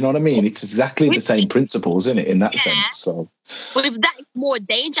in that? You know what I mean? It's exactly the same principles, isn't it, in that sense? So, but if that is more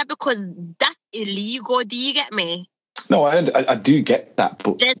danger, because that's illegal, do you get me? No, I do get that,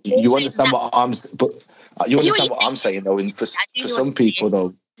 but you understand what I'm saying though. For some people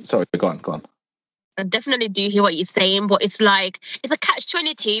though, sorry, go on. I definitely do hear what you're saying, but it's like it's a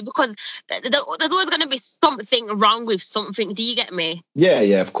catch-22, because there's always going to be something wrong with something. Do you get me? Yeah,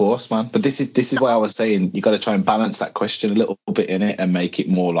 of course, man. But this is why I was saying you got to try and balance that question a little bit in it and make it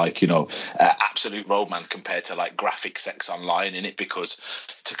more like, you know, absolute romance compared to like graphic sex online in it, because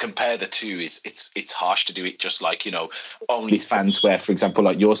to compare the two it's harsh to do it just like, you know, OnlyFans, where, for example,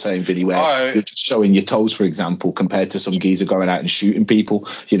 like you're saying, Vinny, where you're just showing your toes, for example, compared to some geezer going out and shooting people.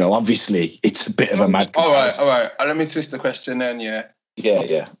 You know, obviously it's a bit of a mad comparison. All right. Let me twist the question then, yeah.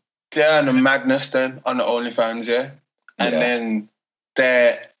 Yeah. They're on the madness then, on the OnlyFans, yeah? And then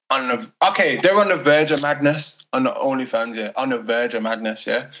they're on the verge of madness on the OnlyFans, yeah? On the verge of madness,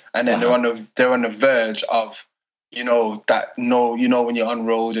 yeah? And then they're on the verge of, you know, when you're on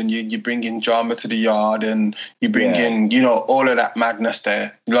road and you bring in drama to the yard and you bring in, you know, all of that madness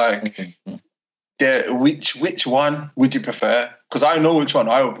there. Like, which one would you prefer? Because I know which one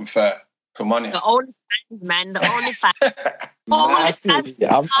I would prefer. For money. The OnlyFans, man. The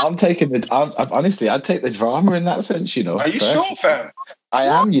OnlyFans. I'm taking honestly, I'd take the drama in that sense, you know. Are you sure, fam? I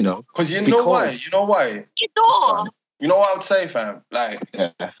am, you know. Because you know why? You know what I would say, fam? Like,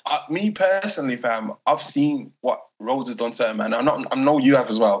 me personally, fam, I've seen what Rhodes has done to her, man. I know you have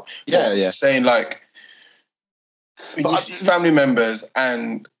as well. Yeah. Saying, like, when you see family members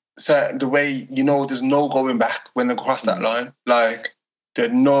and the way, you know, there's no going back when they cross that line. Like,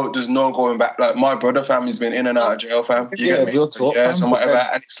 there's no going back. Like, my brother family's been in and out of jail, fam. Real talk, fam. And whatever.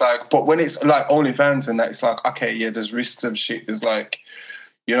 And it's like, but when it's like OnlyFans and that, it's like, okay, yeah, there's risks of shit. There's like,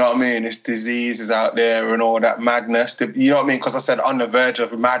 you know what I mean? It's diseases out there and all that madness. You know what I mean? Because I said on the verge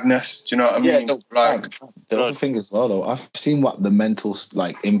of madness. Do you know what I mean? Like, the other thing as well, though, I've seen what the mental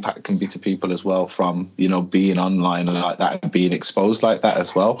like impact can be to people as well from, you know, being online like that and being exposed like that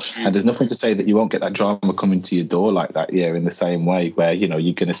as well. And there's nothing to say that you won't get that drama coming to your door like that, in the same way where, you know,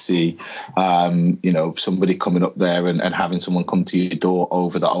 you're going to see, you know, somebody coming up there and having someone come to your door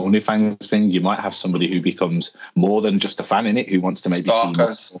over the OnlyFans thing. You might have somebody who becomes more than just a fan in it, who wants to maybe see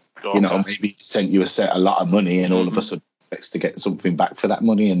more. You know, maybe sent you a lot of money and all of a sudden expects to get something back for that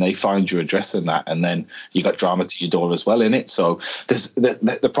money, and they find your address and that, and then you got drama to your door as well in it. So there's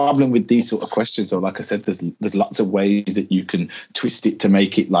the problem with these sort of questions, though, like I said, there's lots of ways that you can twist it to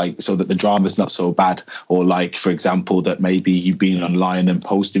make it like so that the drama's not so bad, or like, for example, that maybe you being online and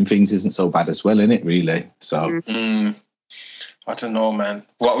posting things isn't so bad as well in it, really. So I don't know, man.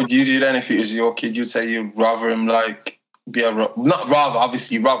 What would you do then if it was your kid? You'd say you'd rather him like be not rather,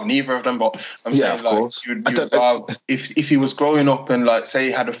 obviously, rather neither of them, but I'm saying like you'd rather, if he was growing up and like say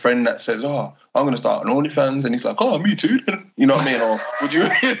he had a friend that says, "Oh, I'm gonna start an OnlyFans," and he's like, "Oh, me too," then, you know what I mean? Or would you?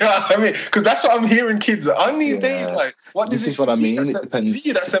 You know what I mean? Because that's what I'm hearing kids on these days. Like, what this is what I mean. It depends.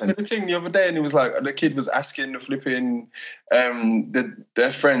 That sent me the thing the other day, and it was like the kid was asking the flipping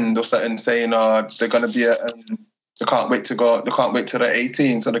their friend or something, saying, they're gonna be they can't wait till they're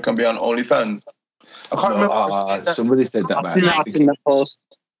 18 so they can be on OnlyFans. I can't remember. Somebody said that. I've seen that post.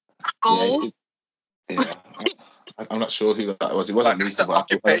 Yeah. I'm not sure who that was. It wasn't me. That's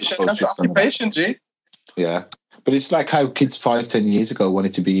the occupation, G. Yeah. But it's like how kids 5-10 years ago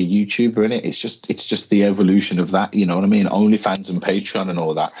wanted to be a YouTuber, innit? It's just the evolution of that, you know what I mean? OnlyFans and Patreon and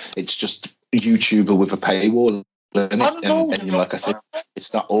all that. It's just a YouTuber with a paywall. And like I said,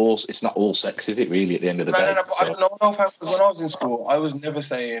 it's not all sex, is it really? At the end of the day, no, I don't know. Because when I was in school, I was never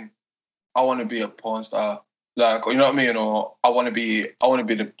saying I want to be a porn star, like, you know what I mean, or I want to be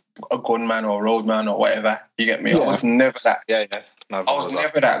a gunman or a roadman or whatever. You get me? Yeah. I was never that. Yeah. No, I was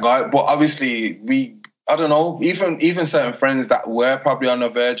never that guy. But obviously, I don't know. Even certain friends that were probably on the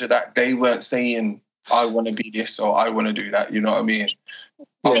verge of that, they weren't saying I want to be this or I want to do that. You know what I mean?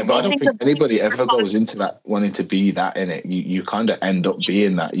 Yeah, but I don't think anybody ever goes into that wanting to be that, in it. You kind of end up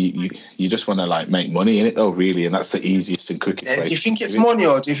being that. You just want to like make money in it though, really, and that's the easiest and quickest way. Do you think it's money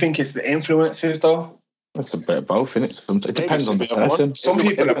or do you think it's the influences though? It's a bit of both, innit? It depends on the person. Some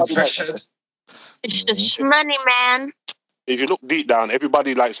people are pressured. It's just money, man. If you look deep down,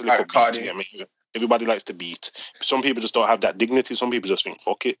 everybody likes a little beat. I mean, everybody likes to beat. Some people just don't have that dignity. Some people just think,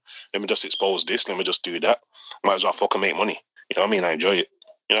 fuck it, let me just expose this, let me just do that. Might as well fucking make money. You know what I mean? I enjoy it.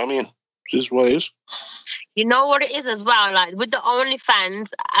 You know what I mean? This is what it is. You know what it is as well? Like with the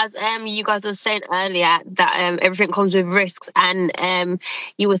OnlyFans, as you guys were saying earlier, that everything comes with risks, and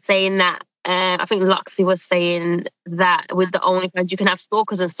you were saying that I think Luxie was saying that with the OnlyFans you can have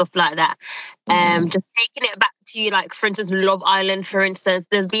stalkers and stuff like that. Just taking it back to, like, for instance, Love Island, for instance,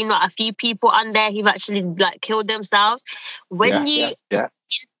 there's been like a few people on there who've actually like killed themselves. When you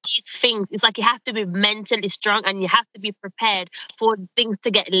these things, it's like you have to be mentally strong and you have to be prepared for things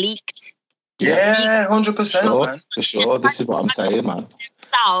to get leaked. Yeah, 100%. Man. For sure. This is what I'm saying, man.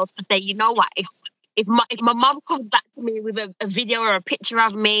 To say, you know what, if my mom comes back to me with a video or a picture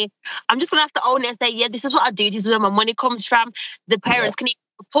of me, I'm just gonna have to own it and say, yeah, this is what I do. This is where my money comes from. The parents can either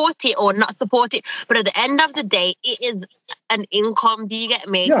support it or not support it, but at the end of the day, it is an income. Do you get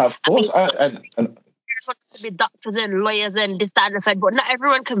me? Yeah, of course. Want to be doctors and lawyers and this, that, and the third, but not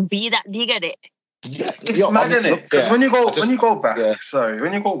everyone can be that. Do you get it? Yeah, it's mad, isn't it? Because when you go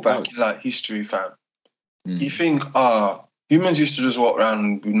back in like history, fam, you think, humans used to just walk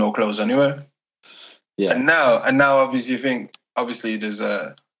around with no clothes anyway. Yeah. And now obviously you think, there's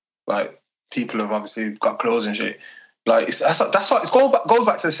like people have obviously got clothes and shit. Like that's why it goes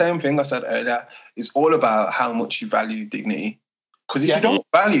back to the same thing I said earlier. It's all about how much you value dignity. Because if you don't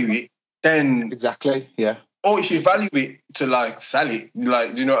value it, then exactly, yeah. Or if you value it to like sell it,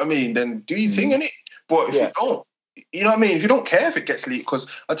 like, do you know what I mean? Then do your thing in it. But if you don't, you know what I mean? If you don't care if it gets leaked, because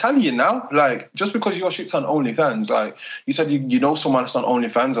I'm telling you now, like, just because your shit's on OnlyFans, like you said, you know someone that's on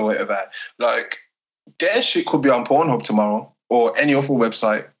OnlyFans or whatever, like their shit could be on Pornhub tomorrow or any other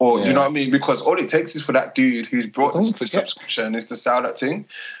website, or do you know what I mean? Because all it takes is for that dude who's brought this to subscription is to sell that thing.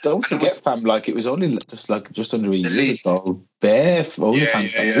 Don't forget, fam, like it was only just under a year ago. Bare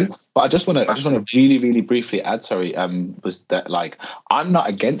OnlyFans. But I just want to really, really briefly add, was that, like, I'm not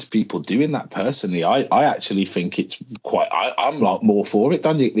against people doing that personally. I actually think it's I'm like more for it,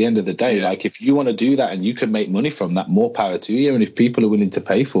 Danny, at the end of the day. Yeah. Like, if you want to do that and you can make money from that, more power to you. And if people are willing to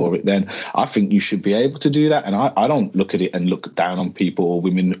pay for it, then I think you should be able to do that. And I don't look at it and look down on people or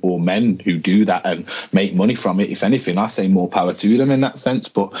women or men who do that and make money from it. If anything, I say more power to them in that sense.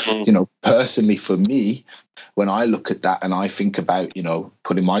 But, you know, personally for me, when I look at that and I think about, you know,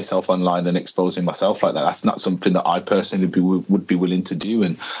 putting myself online and exposing myself like that, that's not something that I personally would be willing to do.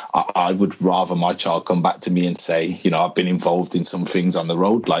 And I would rather my child come back to me and say, you know, I've been involved in some things on the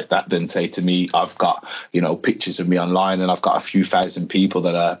road like that, than say to me, I've got, you know, pictures of me online and I've got a few thousand people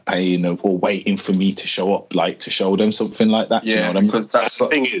that are paying or waiting for me to show up, like to show them something like that. Yeah, you know what I mean? Because that's the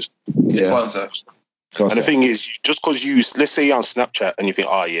thing is. Yeah. And the thing is, just because let's say you're on Snapchat and you think,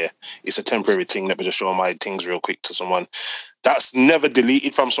 oh yeah, it's a temporary thing, let me just show my things real quick to someone. That's never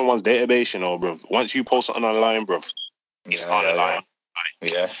deleted from someone's database, you know, bro. Once you post something online, bro, it's online.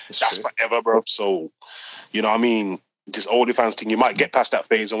 Yeah, that's forever, bro. So, you know what I mean? This OnlyFans thing, you might get past that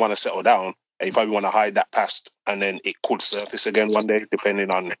phase and want to settle down, and you probably want to hide that past, and then it could surface again one day,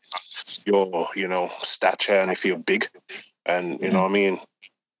 depending on your, you know, stature and if you're big. And, you know what I mean?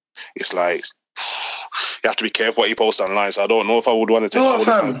 It's like, you have to be careful what you post online. So I don't know if I would want to take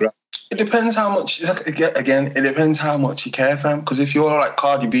that. It depends how much. Again, it depends how much you care, fam. Because if you're like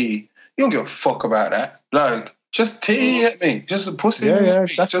Cardi B, you don't give a fuck about that. Like, just tea at me, just a pussy. Yeah,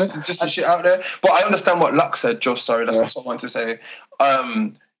 just the shit out there. But I understand what Lux said, Josh. Sorry, that's what I wanted to say.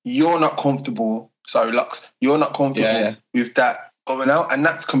 You're not comfortable. Sorry, Lux. You're not comfortable with that going out, and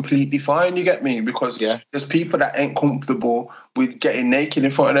that's completely fine. You get me? Because there's people that ain't comfortable with getting naked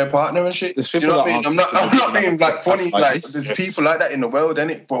in front of their partner and shit. You know what I mean? I'm not being like funny. Like there's people like that in the world,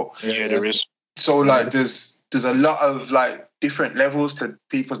 innit? But there is. So like there's a lot of like different levels to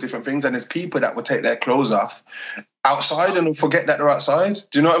people's different things, and there's people that will take their clothes off outside and will forget that they're outside.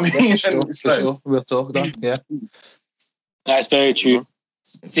 Do you know what I mean? For sure. We'll talk about That's very true.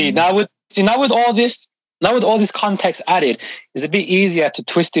 See now with all this context added, it's a bit easier to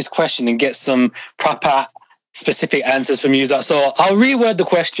twist this question and get some proper specific answers from you. So I'll reword the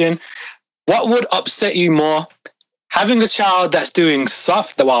question. What would upset you more? Having a child that's doing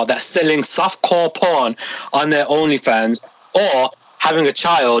that's selling softcore porn on their OnlyFans, or having a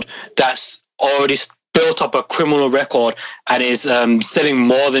child that's already built up a criminal record and is selling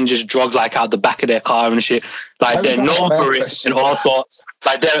more than just drugs, like out the back of their car and shit. Like they're known for it and all sorts.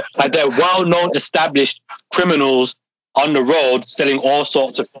 Like they're well-known, established criminals on the road selling all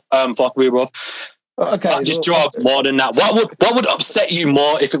sorts of fuckery, bro. Okay, not just drugs, more than that. What would upset you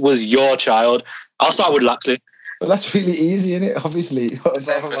more if it was your child? I'll start with Luxley. Well, that's really easy, isn't it? Obviously,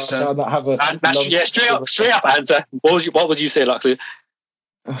 straight up answer. What would you say, Luxley?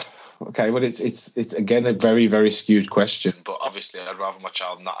 Okay, well, it's again a very, very skewed question, but obviously I'd rather my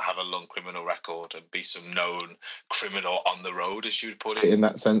child not have a long criminal record and be some known criminal on the road, as you'd put it, in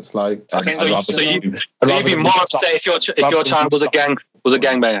that sense. Like, okay, so you'd be more upset if your child was a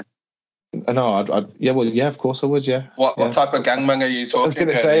gangbanger. No, of course I would, yeah. What type of gangbanger are you talking about? I was going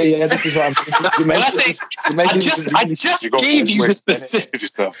to say, this is what I'm I just gave you the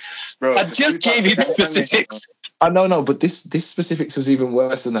specifics. I just gave you the specifics. I know, but this specifics was even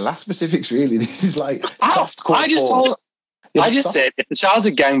worse than the last specifics, really. This is like softcore. I just said if the child's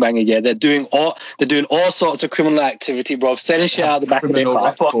a gangbanger, they're doing all sorts of criminal activity, bro. Selling shit out the back of their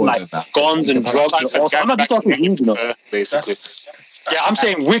car, like guns and drugs. I'm not just talking weed, basically. Yeah, I'm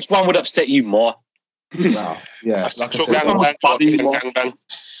saying which one would upset you more? Wow. Yeah.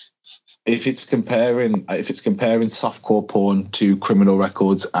 If it's comparing softcore porn to criminal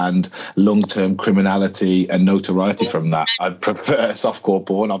records and long-term criminality and notoriety from that, I'd prefer softcore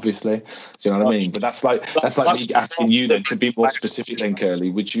porn, obviously. Do you know what I mean? But that's like me asking you then to be more specific then, Curly.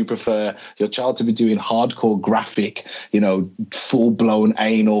 Would you prefer your child to be doing hardcore graphic, full-blown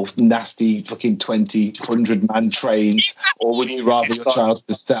anal, nasty fucking 100-man trains, or would you rather your child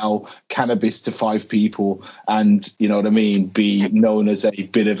to sell cannabis to 5 people and, you know what I mean, be known as a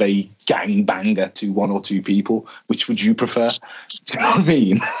bit of a gangbanger to 1 or 2 people? Which would you prefer? Do you know what I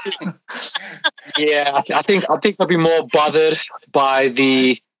mean? Yeah, I think I'd be more bothered by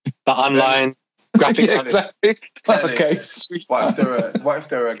the online graphic. Yeah, exactly. Okay. What if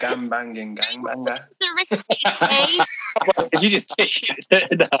they're a gangbanger? You just take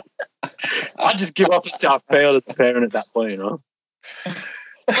it. I'd just give up and say I failed as a parent at that point,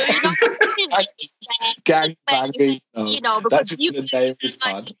 Gang banging. That's you the name of this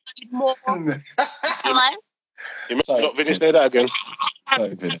pod. More. Hello? You must not finish that again.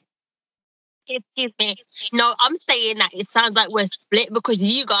 Sorry, Vinny. Excuse me. No, I'm saying that it sounds like we're split because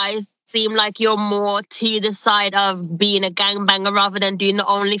you guys seem like you're more to the side of being a gangbanger rather than doing the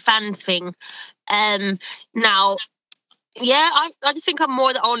OnlyFans thing. Now, I just think I'm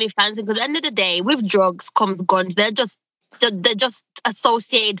more the OnlyFans thing because at the end of the day, with drugs comes guns. They're just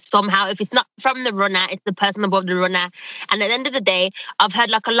associated somehow. If it's not from the runner, it's the person above the runner. And at the end of the day, I've heard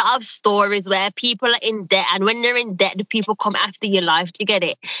like a lot of stories where people are in debt, and when they're in debt, the people come after your life. Do you get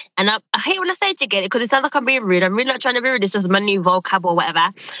it? And I hate when I say do you get it because it sounds like I'm being rude. I'm really not trying to be rude. It's just my new vocab or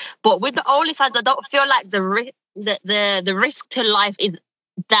whatever. But with the OnlyFans, I don't feel like the risk to life is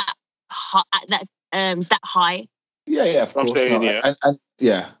that high. Yeah, of course. And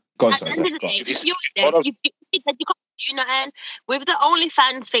yeah. Go on, sorry. If you can't do nothing with the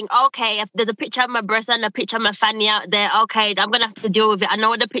OnlyFans thing. Okay, if there's a picture of my breast and a picture of my fanny out there, okay, I'm gonna have to deal with it. I know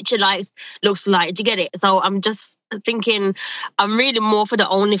what the picture looks like. Do you get it? So I'm just thinking, I'm really more for the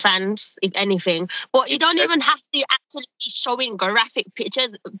OnlyFans, if anything. But you don't even have to actually be showing graphic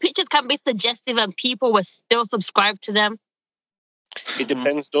pictures. Pictures can be suggestive, and people will still subscribe to them. It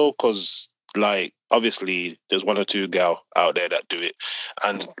depends though, because like obviously there's 1 or 2 gal out there that do it,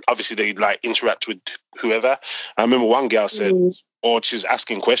 and obviously they like interact with whoever. I remember one gal said, or she's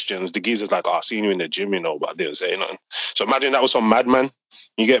asking questions, the geezer's like, I seen you in the gym, but I didn't say nothing. So imagine that was some madman,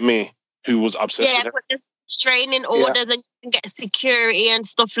 you get me, who was obsessed with it. restraining orders and you can get security and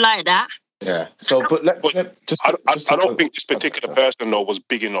stuff like that. Yeah. So, but I don't think this particular person though was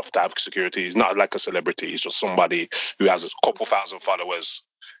big enough to have security. He's not like a celebrity. He's just somebody who has a couple thousand followers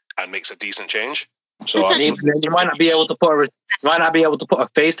and makes a decent change. So you might not be able to put a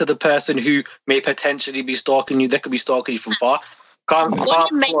face to the person who may potentially be stalking you. They could be stalking you from far. Can't put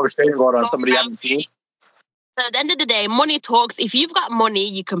a restraining order on somebody you haven't seen. So at the end of the day, money talks. If you've got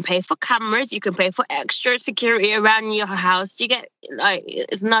money, you can pay for cameras, you can pay for extra security around your house. You get, like,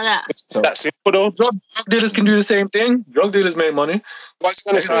 it's not that. It's that simple though. Drug dealers can do the same thing. Drug dealers make money. What's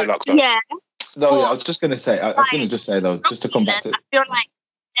going to say like that? Yeah. No, I was just going to say, I was going to just say though, just to come back to... I feel like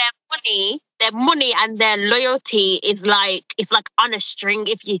their money and their loyalty is like, it's like on a string.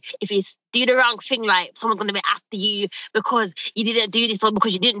 If you do the wrong thing, like someone's going to be after you because you didn't do this or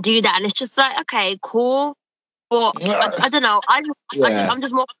because you didn't do that. And it's just like, okay, cool. But I don't know. I'm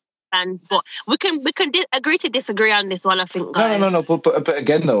just more fans. But we can agree to disagree on this one, I think, guys. No. But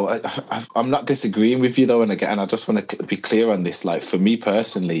again, though, I'm not disagreeing with you, though. And again, I just want to be clear on this. Like, for me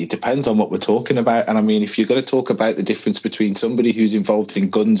personally, it depends on what we're talking about. And I mean, if you're going to talk about the difference between somebody who's involved in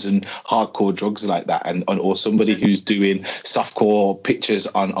guns and hardcore drugs like that, or somebody who's doing softcore pictures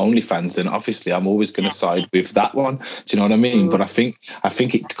on OnlyFans, then obviously I'm always going to side with that one. Do you know what I mean? But I think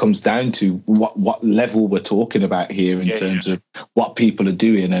it comes down to what level we're talking about here in terms of what people are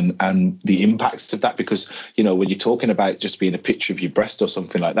doing and the impacts of that. Because, you know, when you're talking about just being a picture of your breast or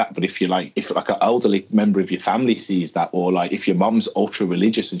something like that, but if like an elderly member of your family sees that, or like if your mum's ultra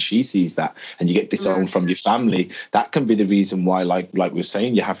religious and she sees that and you get disowned from your family, that can be the reason why, like we were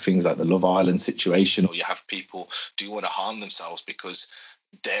saying, you have things like the Love Island situation, or you have people do want to harm themselves because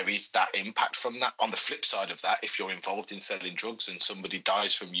there is that impact from that. On the flip side of that, if you're involved in selling drugs and somebody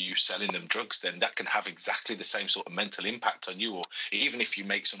dies from you selling them drugs, then that can have exactly the same sort of mental impact on you. Or even if you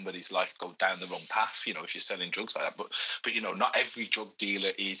make somebody's life go down the wrong path, you know, if you're selling drugs like that. But you know, not every drug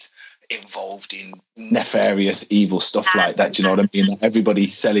dealer is involved in nefarious, evil stuff like that. Do you know what I mean? Not everybody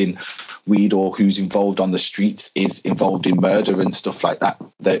selling weed or who's involved on the streets is involved in murder and stuff like that.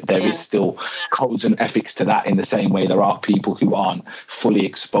 There is still codes and ethics to that, in the same way there are people who aren't fully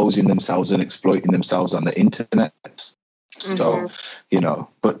exposing themselves and exploiting themselves on the internet. So, you know,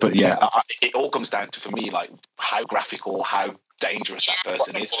 but yeah, it all comes down to, for me, like how graphic or how dangerous that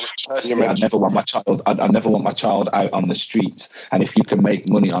person is. Personally, I never want my child out on the streets. And if you can make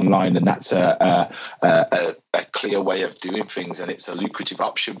money online, and that's a clear way of doing things, and it's a lucrative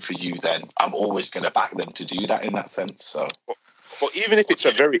option for you, then I'm always going to back them to do that in that sense. So. But even if it's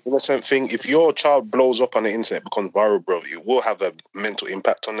a very innocent thing, if your child blows up on the internet, becomes viral, bro, it will have a mental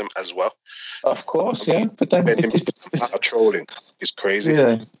impact on them as well. Of course, yeah. But then it's trolling. It's crazy.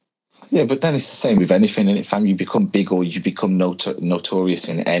 Yeah, but then it's the same with anything, and if you become big or you become notorious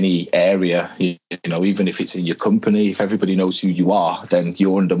in any area, you know, even if it's in your company, if everybody knows who you are, then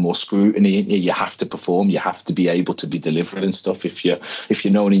you're under more scrutiny. You have to perform, you have to be able to be delivered and stuff. If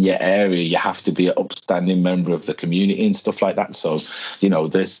you're known in your area, you have to be an upstanding member of the community and stuff like that. So, you know,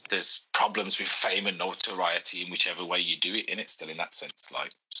 there's problems with fame and notoriety in whichever way you do it. In it, still in that sense,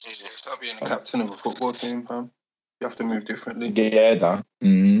 like it's like being a captain of a football team, fam. You have to move differently. Yeah, that.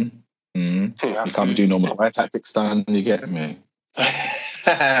 You can't do normal tactics, Stan. You get me?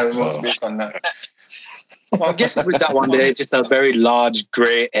 We won't speak on that. Well, I guess with that one, there's just a very large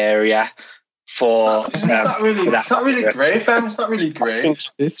grey area for. It's not really grey, fam. It's not really grey.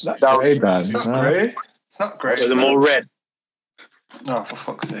 It's not grey, man. It's not grey. It's not grey. Is it more red? No, for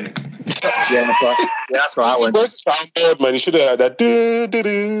fuck's sake. That's what I went. Soundboard, man. You should have had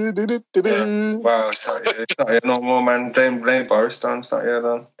that. Wow, it's not here no more, man. Blame Boristan. It's not here,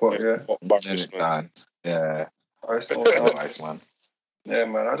 then. But yeah. Yeah. Boristan. Nice, man. Yeah,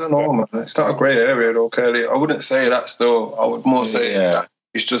 man. I don't know, man. It's not a grey area, though, Curly. I wouldn't say that still. I would more say that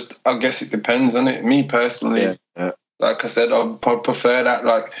it's just, I guess it depends, on it. Me personally, like I said, I'd prefer that.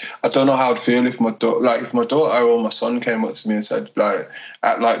 Like, I don't know how I'd feel if my daughter or my son came up to me and said, like,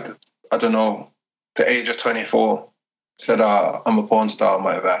 at like, I don't know, the age of 24, said, I'm a porn star or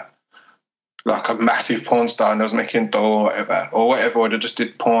whatever. Like a massive porn star, and I was making dough or whatever, or they just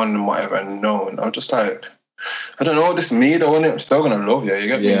did porn and whatever, and I'm just like, I don't know, this is me though, innit? I'm still gonna love you, you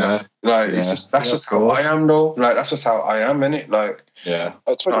get me? Like it's just, that's just how I am though. Like, that's just how I am, innit? Like, I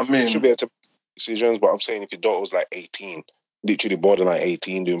mean, you should be able to make decisions, but I'm saying if your daughter was like 18, literally borderline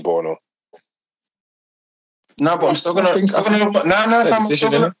 18 doing porno. No, but I'm still gonna. You're still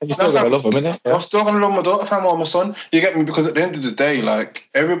gonna love them, innit? Yeah. I'm still gonna love my daughter, fam, or my son. You get me? Because at the end of the day, like,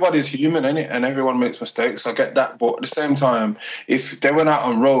 everybody's human, innit? And everyone makes mistakes. I get that, but at the same time, if they went out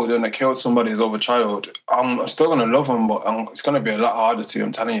on road and they killed somebody's other child, I'm still gonna love them, but it's gonna be a lot harder to.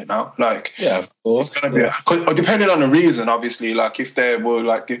 I'm telling you now. Like, yeah, of course. It's gonna be depending on the reason, obviously. Like, if they were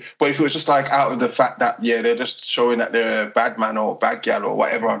like, but if it was just like out of the fact that they're just showing that they're a bad man or bad gal or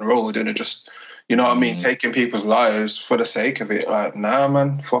whatever on the road, and they're just. You know what I mean? Taking people's lives for the sake of it. Like, nah,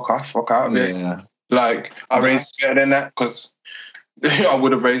 man, fuck out of it. Like, I raised you better than that because I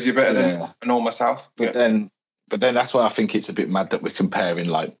would have raised you better than I know myself. But then that's why I think it's a bit mad that we're comparing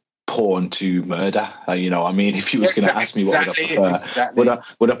like porn to murder. You know, I mean, if you was going to ask me what would I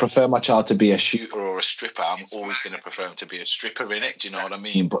prefer, would I prefer my child to be a shooter or a stripper? I'm always going to prefer him to be a stripper, in it. Do you know what I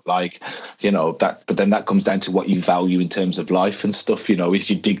mean? But like, you know, but then that comes down to what you value in terms of life and stuff. You know, is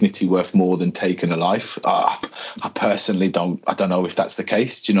your dignity worth more than taking a life? I personally don't know if that's the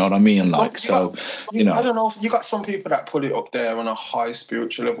case. Do you know what I mean? Like, you know, I don't know. You got some people that put it up there on a high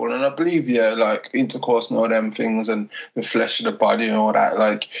spiritual level, and I believe, like intercourse and all them things, and the flesh of the body and all that,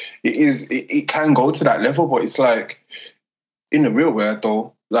 like. It can go to that level, but it's like in the real world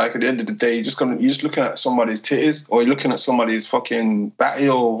though, like at the end of the day, you're just looking at somebody's titties or you're looking at somebody's fucking batty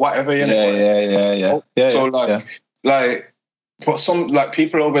or whatever. But some like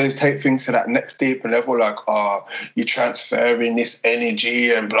people always take things to that next deeper level, like, you're transferring this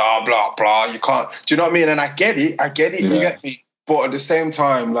energy and blah blah blah. You can't. Do you know what I mean? And I get it. You get me. But at the same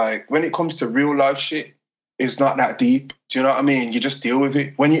time, like when it comes to real life shit, it's not that deep. Do you know what I mean? You just deal with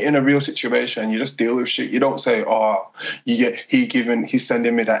it. When you're in a real situation, you just deal with shit. You don't say, he's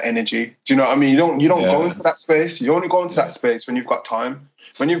sending me that energy. Do you know what I mean? You don't go into that space. You only go into that space when you've got time.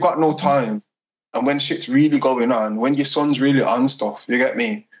 When you've got no time and when shit's really going on, when your son's really on stuff, you get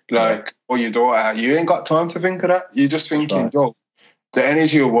me? Like, or your daughter, you ain't got time to think of that. You're just thinking, the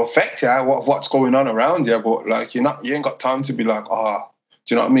energy will affect you, what's going on around you, but like you ain't got time to be like,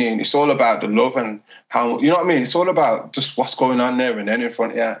 do you know what I mean? It's all about the love and how, you know what I mean? It's all about just what's going on there and then in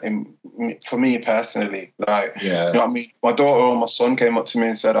front of you. And for me personally, like, you know what I mean? My daughter or my son came up to me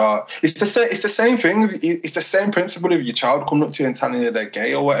and said, it's the same thing. It's the same principle of your child coming up to you and telling you they're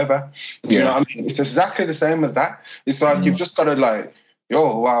gay or whatever. You know what I mean? It's exactly the same as that. It's like, you've just got to like,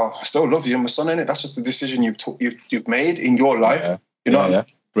 yo, wow, I still love you, my son, innit? That's just a decision you've made in your life. Yeah. You know what I mean?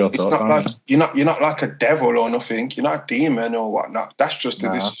 Real it's talk, not like you're not like a devil or nothing. You're not a demon or whatnot. That's just a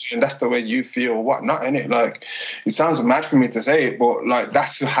decision. That's the way you feel or whatnot, innit? Like, it sounds mad for me to say it, but like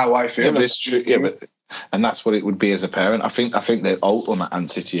that's how I feel. Yeah, but it's true. Yeah, and that's what it would be as a parent. I think the ultimate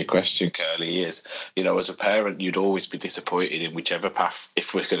answer to your question, Curly, is, you know, as a parent, you'd always be disappointed in whichever path,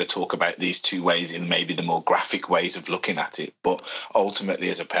 if we're going to talk about these two ways in maybe the more graphic ways of looking at it. But ultimately,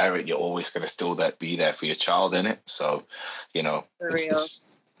 as a parent, you're always going to still be there for your child, innit? So, you know,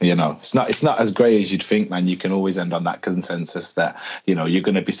 it's not as grey as you'd think, man. You can always end on that consensus that, you know, you're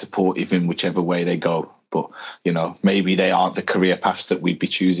going to be supportive in whichever way they go. But, you know, maybe they aren't the career paths that we'd be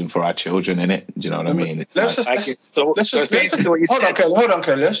choosing for our children, innit? Do you know what I mean? Hold on,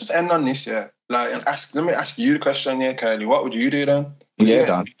 Curly. Let's just end on this, Like, and let me ask you the question, Curly. What would you do then?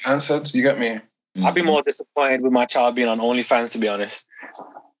 Dan. Answered. You get me? I'd be more disappointed with my child being on OnlyFans, to be honest.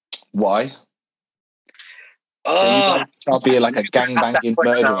 Why? I'll be like a gangbanging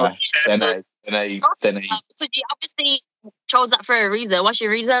murderer. Then you obviously chose that for a reason. What's your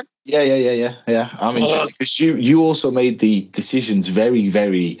reason? Yeah. I'm interested because you also made the decisions very,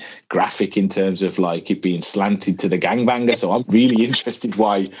 very graphic in terms of like it being slanted to the gangbanger. So I'm really interested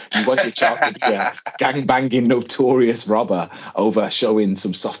why you want your child to be a gangbanging notorious robber over showing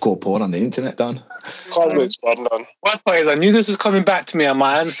some softcore porn on the internet, Don. Worst part is I knew this was coming back to me and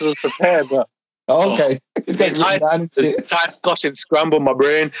my answer was prepared, but okay. It's getting time scotch and scramble my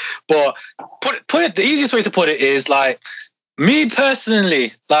brain. But put it the easiest way to put it is like me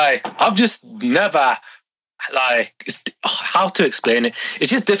personally, like I've just never how to explain it. It's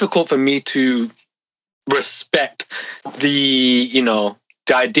just difficult for me to respect the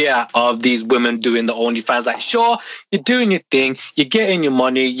idea of these women doing the OnlyFans. Like, sure, you're doing your thing, you're getting your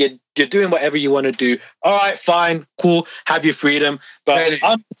money, you're doing whatever you want to do. All right, fine, cool, have your freedom. But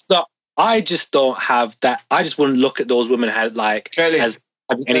I just don't have that. I just wouldn't look at those women as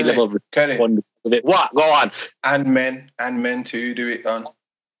having any level of it. What? Go on. And men too do it, Don.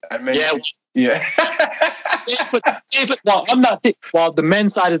 And men. Yeah. But I'm not. Well, the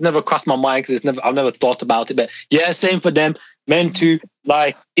men's side has never crossed my mind because I've never thought about it. But yeah, same for them. Men too.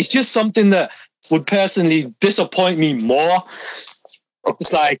 Like, it's just something that would personally disappoint me more.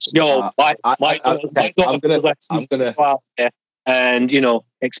 It's like, yo, I'm gonna and,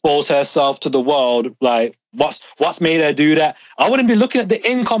 expose herself to the world. Like, what's made her do that? I wouldn't be looking at the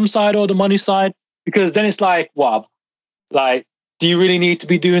income side or the money side, because then it's like, wow, like, do you really need to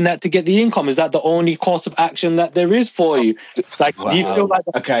be doing that to get the income? Is that the only course of action that there is for you? Like, do you feel like...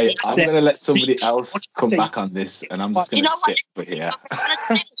 Okay, I'm going to let somebody else come back on this, and I'm just going to sit over here.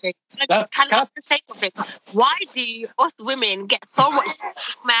 Can I just say something? Why do us women get so much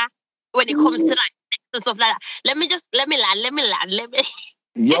stigma when it comes to like sex and stuff like that? Let me land.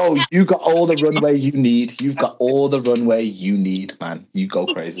 Yo, you got all the runway you need. You've got all the runway you need, man. You go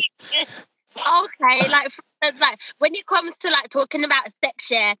crazy. Okay, like when it comes to like talking about sex,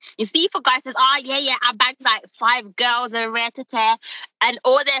 yeah, you see if a guy says, "Oh yeah, I banged like 5 girls and rare to tear," and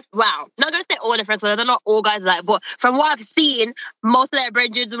all their not gonna say all their friends, so they're not all guys like, but from what I've seen, most of their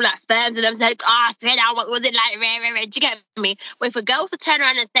brethren were like firms and them say, straight down, what was it like, rare? Do you get me? But if a girl was to turn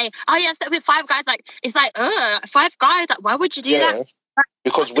around and say, "Oh yeah, I slept with 5 guys," like it's like, 5 guys, like why would you do that?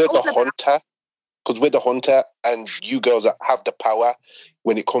 Because we're the hunter. Because we're the hunter, and you girls have the power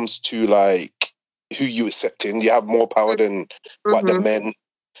when it comes to like who you accepting. You have more power than what the men.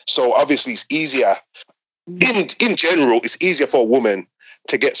 So obviously, it's easier. In general, it's easier for a woman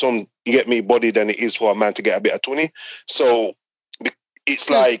to get some, you get me, body than it is for a man to get a bit of 20. So it's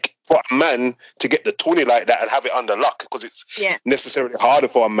like for a man to get the 20 like that and have it under lock, because it's necessarily harder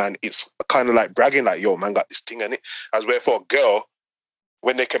for a man. It's kind of like bragging, like, yo, man got this thing in it. As where for a girl,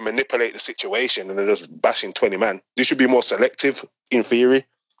 when they can manipulate the situation and they're just bashing 20 man, they should be more selective in theory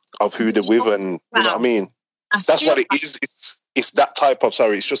of who they're with, and you know what I mean? That's what it is. It's that type of,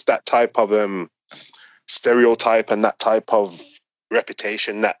 it's just that type of stereotype and that type of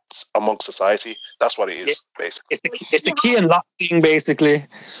reputation that's amongst society. That's what it is, basically. It's the key and lock thing, basically.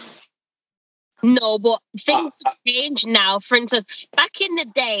 No, but things have changed now. For instance, back in the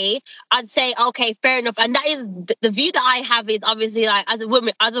day, I'd say, okay, fair enough. And that is the view that I have is obviously like as a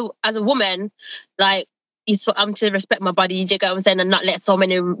woman, like I'm to respect my body, you get what I'm saying, and not let so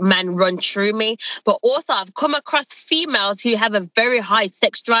many men run through me. But also I've come across females who have a very high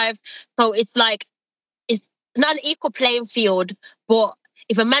sex drive. So it's like, it's not an equal playing field, but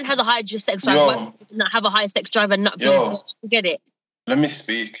if a man has a high sex drive, why would you not have a high sex drive and not be a bitch? You get it? Let me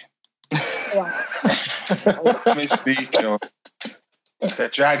speak. Let me speak, yo. The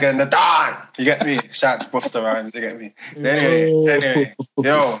dragon, the dawn. You get me? Shout to Busta Rhymes, you get me? Anyway,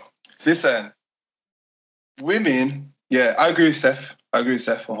 yo, listen. Women, I agree with Seth.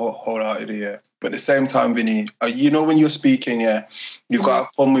 Wholeheartedly, yeah. But at the same time, Vinny, you know when you're speaking, you've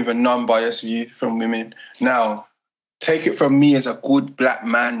got to come with a non-biased view from women. Now, take it from me as a good black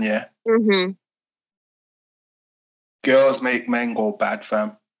man, yeah? Mm-hmm. Girls make men go bad,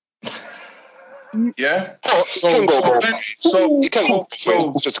 fam. Yeah. So just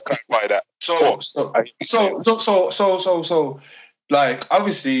to clarify that. So, like,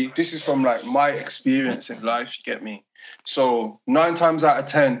 obviously, this is from like my experience in life. You get me? So 9 times out of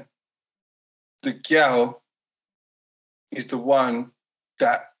 10, the girl is the one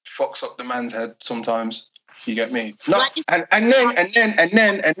that fucks up the man's head sometimes. You get me? No, and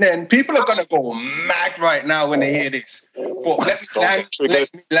then people are gonna go mad right now when they hear this. But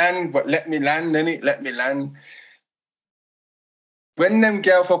let me land. When them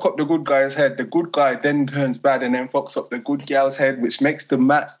girl fuck up the good guy's head, the good guy then turns bad and then fucks up the good girl's head, which makes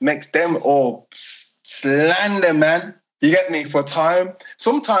them all slander, man. You get me? For time.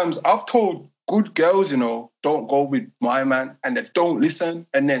 Sometimes I've told good girls, don't go with my man, and they don't listen,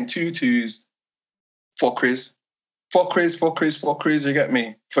 and then tutus. Fuckers, you get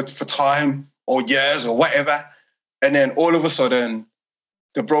me? For time or years or whatever. And then all of a sudden,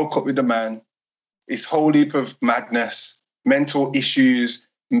 they broke up with the man. It's a whole heap of madness, mental issues,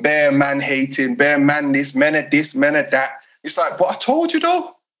 bare man hating, bare man this, men at this, men at that. It's like, but I told you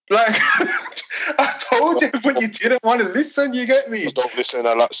though. Like, I told you, but you didn't want to listen, you get me? Just don't listen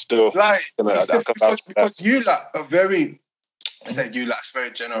a lot still. Like, because you like are very... I said you, that's very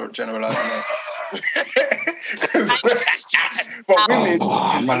generalized. But women,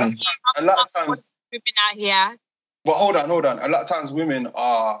 a lot of times, women out here. But hold on. A lot of times, women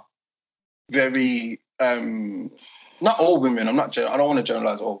are very. Not all women. I don't want to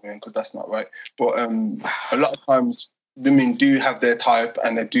generalize all women because that's not right. But a lot of times, women do have their type,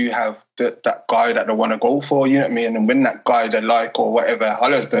 and they do have that guy that they want to go for. You know what I mean? And when that guy they like or whatever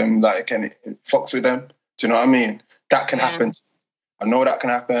hollers them, like, and it fucks with them. Do you know what I mean? That can happen. I know that can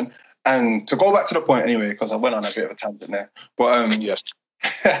happen. And to go back to the point anyway, because I went on a bit of a tangent there. But yes,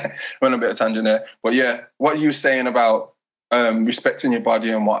 went on a bit of a tangent there. But yeah, what you were saying about respecting your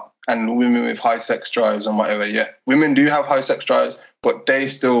body and women with high sex drives and whatever. Yeah, women do have high sex drives, but they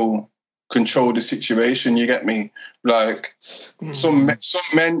still control the situation. You get me? Like some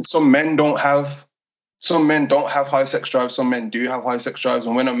men don't have high sex drive. Some men do have high sex drives,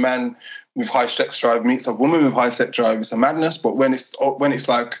 and when a man with high sex drive meets a woman with high sex drive, it's a madness. But when it's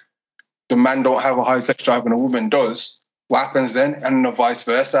like the man don't have a high sex drive and a woman does, what happens then? And the vice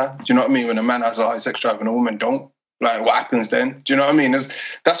versa. Do you know what I mean? When a man has a high sex drive and a woman don't, like, what happens then? Do you know what I mean?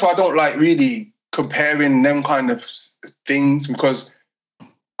 That's why I don't like really comparing them kind of things, because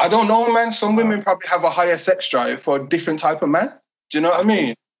I don't know, man. Some women probably have a higher sex drive for a different type of man. Do you know what I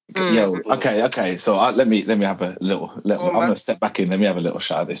mean? Yo, okay. So let me have a little. I'm gonna step back in. Let me have a little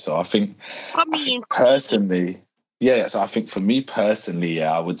shot at this. So I think personally, so I think for me personally,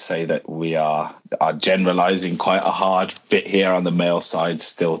 I would say that we are generalizing quite a hard bit here on the male side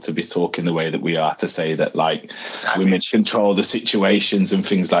still to be talking the way that we are, to say that like women control the situations and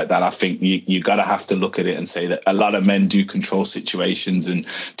things like that. I think you gotta have to look at it and say that a lot of men do control situations and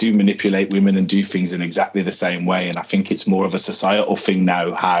do manipulate women and do things in exactly the same way. And I think it's more of a societal thing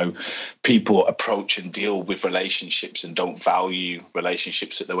now, how people approach and deal with relationships and don't value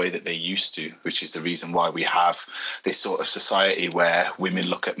relationships the way that they used to, which is the reason why we have this sort of society where women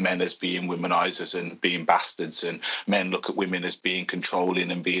look at men as being womanizers and being bastards, and men look at women as being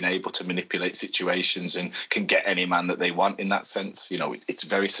controlling and being able to manipulate situations and can get any man that they want in that sense. You know, it's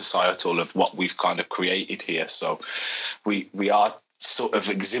very societal of what we've kind of created here. So we are sort of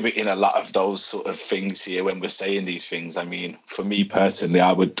exhibiting a lot of those sort of things here when we're saying these things. I mean, for me personally,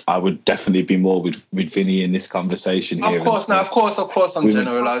 I would definitely be more with Vinny in this conversation here. Of course, I'm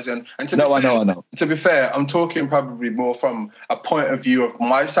generalising. And I know. To be fair, I'm talking probably more from a point of view of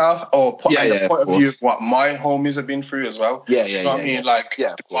myself, or point of view of what my homies have been through as well. You know what I mean? Like,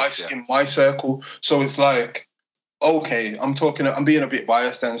 in my circle. So it's like, okay, I'm being a bit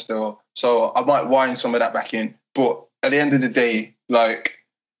biased then still, so I might wind some of that back in. But at the end of the day, like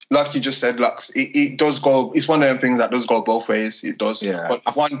you just said, Lux, it does go. It's one of them things that does go both ways. It does, but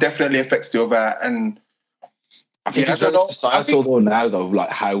one definitely affects the other. And I think it's very societal though, like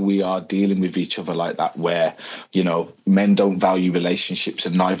how we are dealing with each other like that, where, you know, men don't value relationships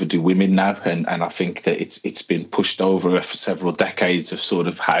and neither do women now. And I think that it's been pushed over for several decades of sort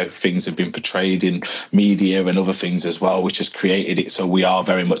of how things have been portrayed in media and other things as well, which has created it. So we are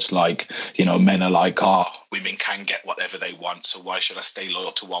very much like, you know, men are like, women can get whatever they want, so why should I stay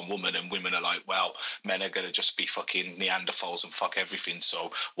loyal to one woman? And women are like, well, men are going to just be fucking Neanderthals and fuck everything,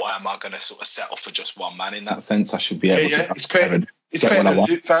 so why am I going to sort of settle for just one man in that sense? I should be able to. It's creating a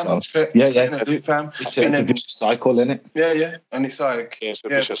loop, fam. It's a vicious cycle, isn't it? Yeah. And it's like,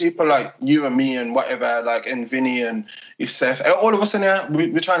 people like you and me and whatever, like, and Vinny and Seth, all of us in there,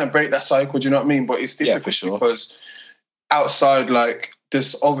 we're trying to break that cycle, do you know what I mean? But it's difficult because outside, like,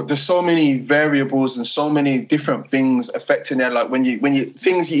 there's so many variables and so many different things affecting it. Like when you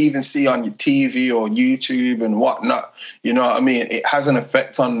things you even see on your TV or YouTube and whatnot, you know what I mean? It has an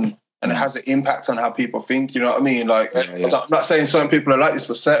effect on, and it has an impact on how people think, you know what I mean? Like, I'm not saying certain people are like this,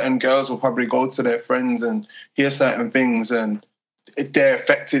 but certain girls will probably go to their friends and hear certain things, and if they're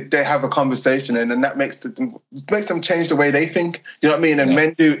affected, they have a conversation, and then that makes them change the way they think, you know what I mean? And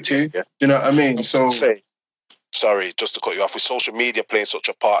men do it too, you know what I mean? So... Sorry, just to cut you off, with social media playing such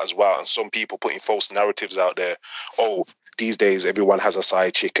a part as well, and some people putting false narratives out there. Oh, these days everyone has a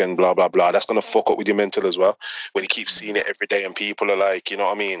side chick and blah, blah, blah. That's going to fuck up with your mental as well. When you keep seeing it every day and people are like, you know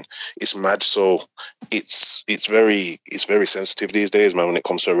what I mean? It's mad. So it's very sensitive these days, man, when it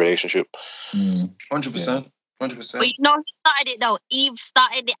comes to a relationship. 100%. 100%. But you know who started it though? Eve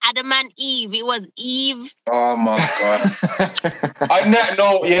started the Adam and Eve. It was Eve. Oh my God. On that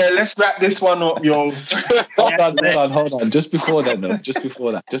note, let's wrap this one up, yo. Hold on. Just before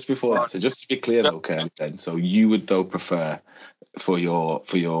that. So just to be clear though, Ken, then, so you would though prefer for your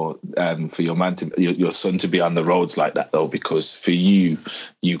man to your son to be on the roads like that though, because for you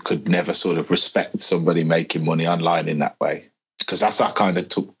could never sort of respect somebody making money online in that way, because that's how I kind of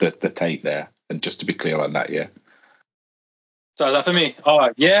took the take there. And just to be clear on that, So is that for me? All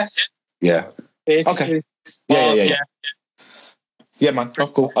right. Yes. Yeah. Basically. Okay. Yeah, man. Oh,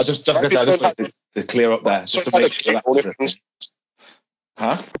 cool. I just wanted to clear up there. Just to make sure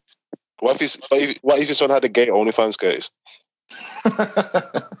Huh? What if your son had a gay OnlyFans case?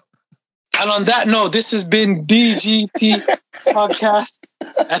 And on that note, this has been DGT Podcast,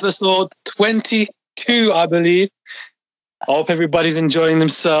 episode 22, I believe. I hope everybody's enjoying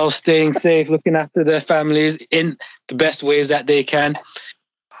themselves, staying safe, looking after their families in the best ways that they can.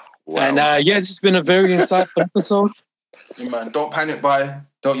 Wow. And this has been a very insightful episode. Yeah, man, don't panic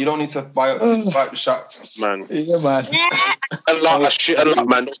you don't need to buy the shots, man. Yeah, man. A lot of shit,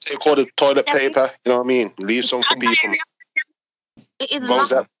 man. Don't take all the toilet paper. You know what I mean? Leave some for people. It is what was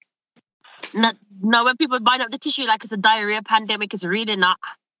that? No, when people buying up the tissue like it's a diarrhea pandemic, it's really not.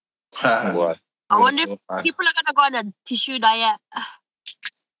 What? I wonder if people are gonna go on a tissue diet.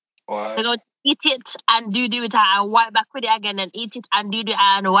 Why? They're gonna eat it and do it and wipe back with it again and eat it and do it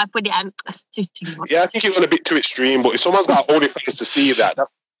and wipe with it and it's too much. Yeah, I think you're going a bit too extreme, but if someone's got OnlyFans to see that,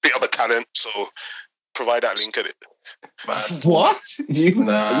 that's a bit of a talent, so provide that link at it. Man. What?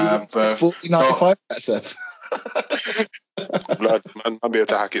 Nah, bro. 14.95 that Seth. Blood, man, I'll be able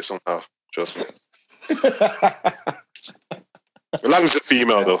to hack it somehow. Trust me. As long as it's a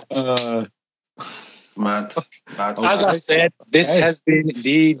female, though. Mad. As I said, this has been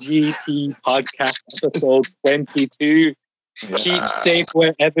DGT Podcast episode 22. Yeah. Keep safe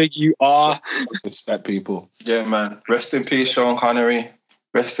wherever you are. Respect people. Yeah, man. Rest in peace, Sean Connery.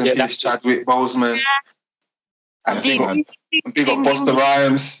 Rest in peace, Chadwick Boseman. And big up Busta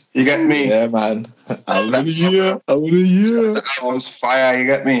Rhymes. You get me? Yeah, man. I want to hear. The album's fire, you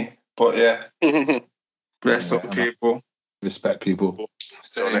get me? But yeah. Bless up people. Respect people.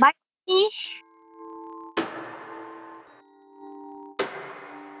 Bye.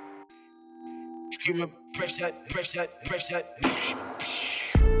 Screaming, press that.